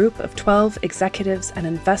select group of 12 executives and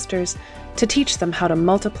investors to teach them how to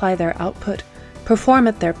multiply their output, perform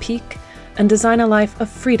at their peak, and design a life of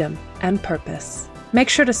freedom and purpose. Make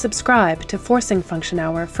sure to subscribe to Forcing Function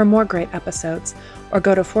Hour for more great episodes, or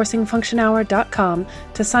go to forcingfunctionhour.com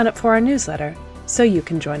to sign up for our newsletter so you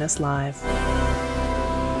can join us live.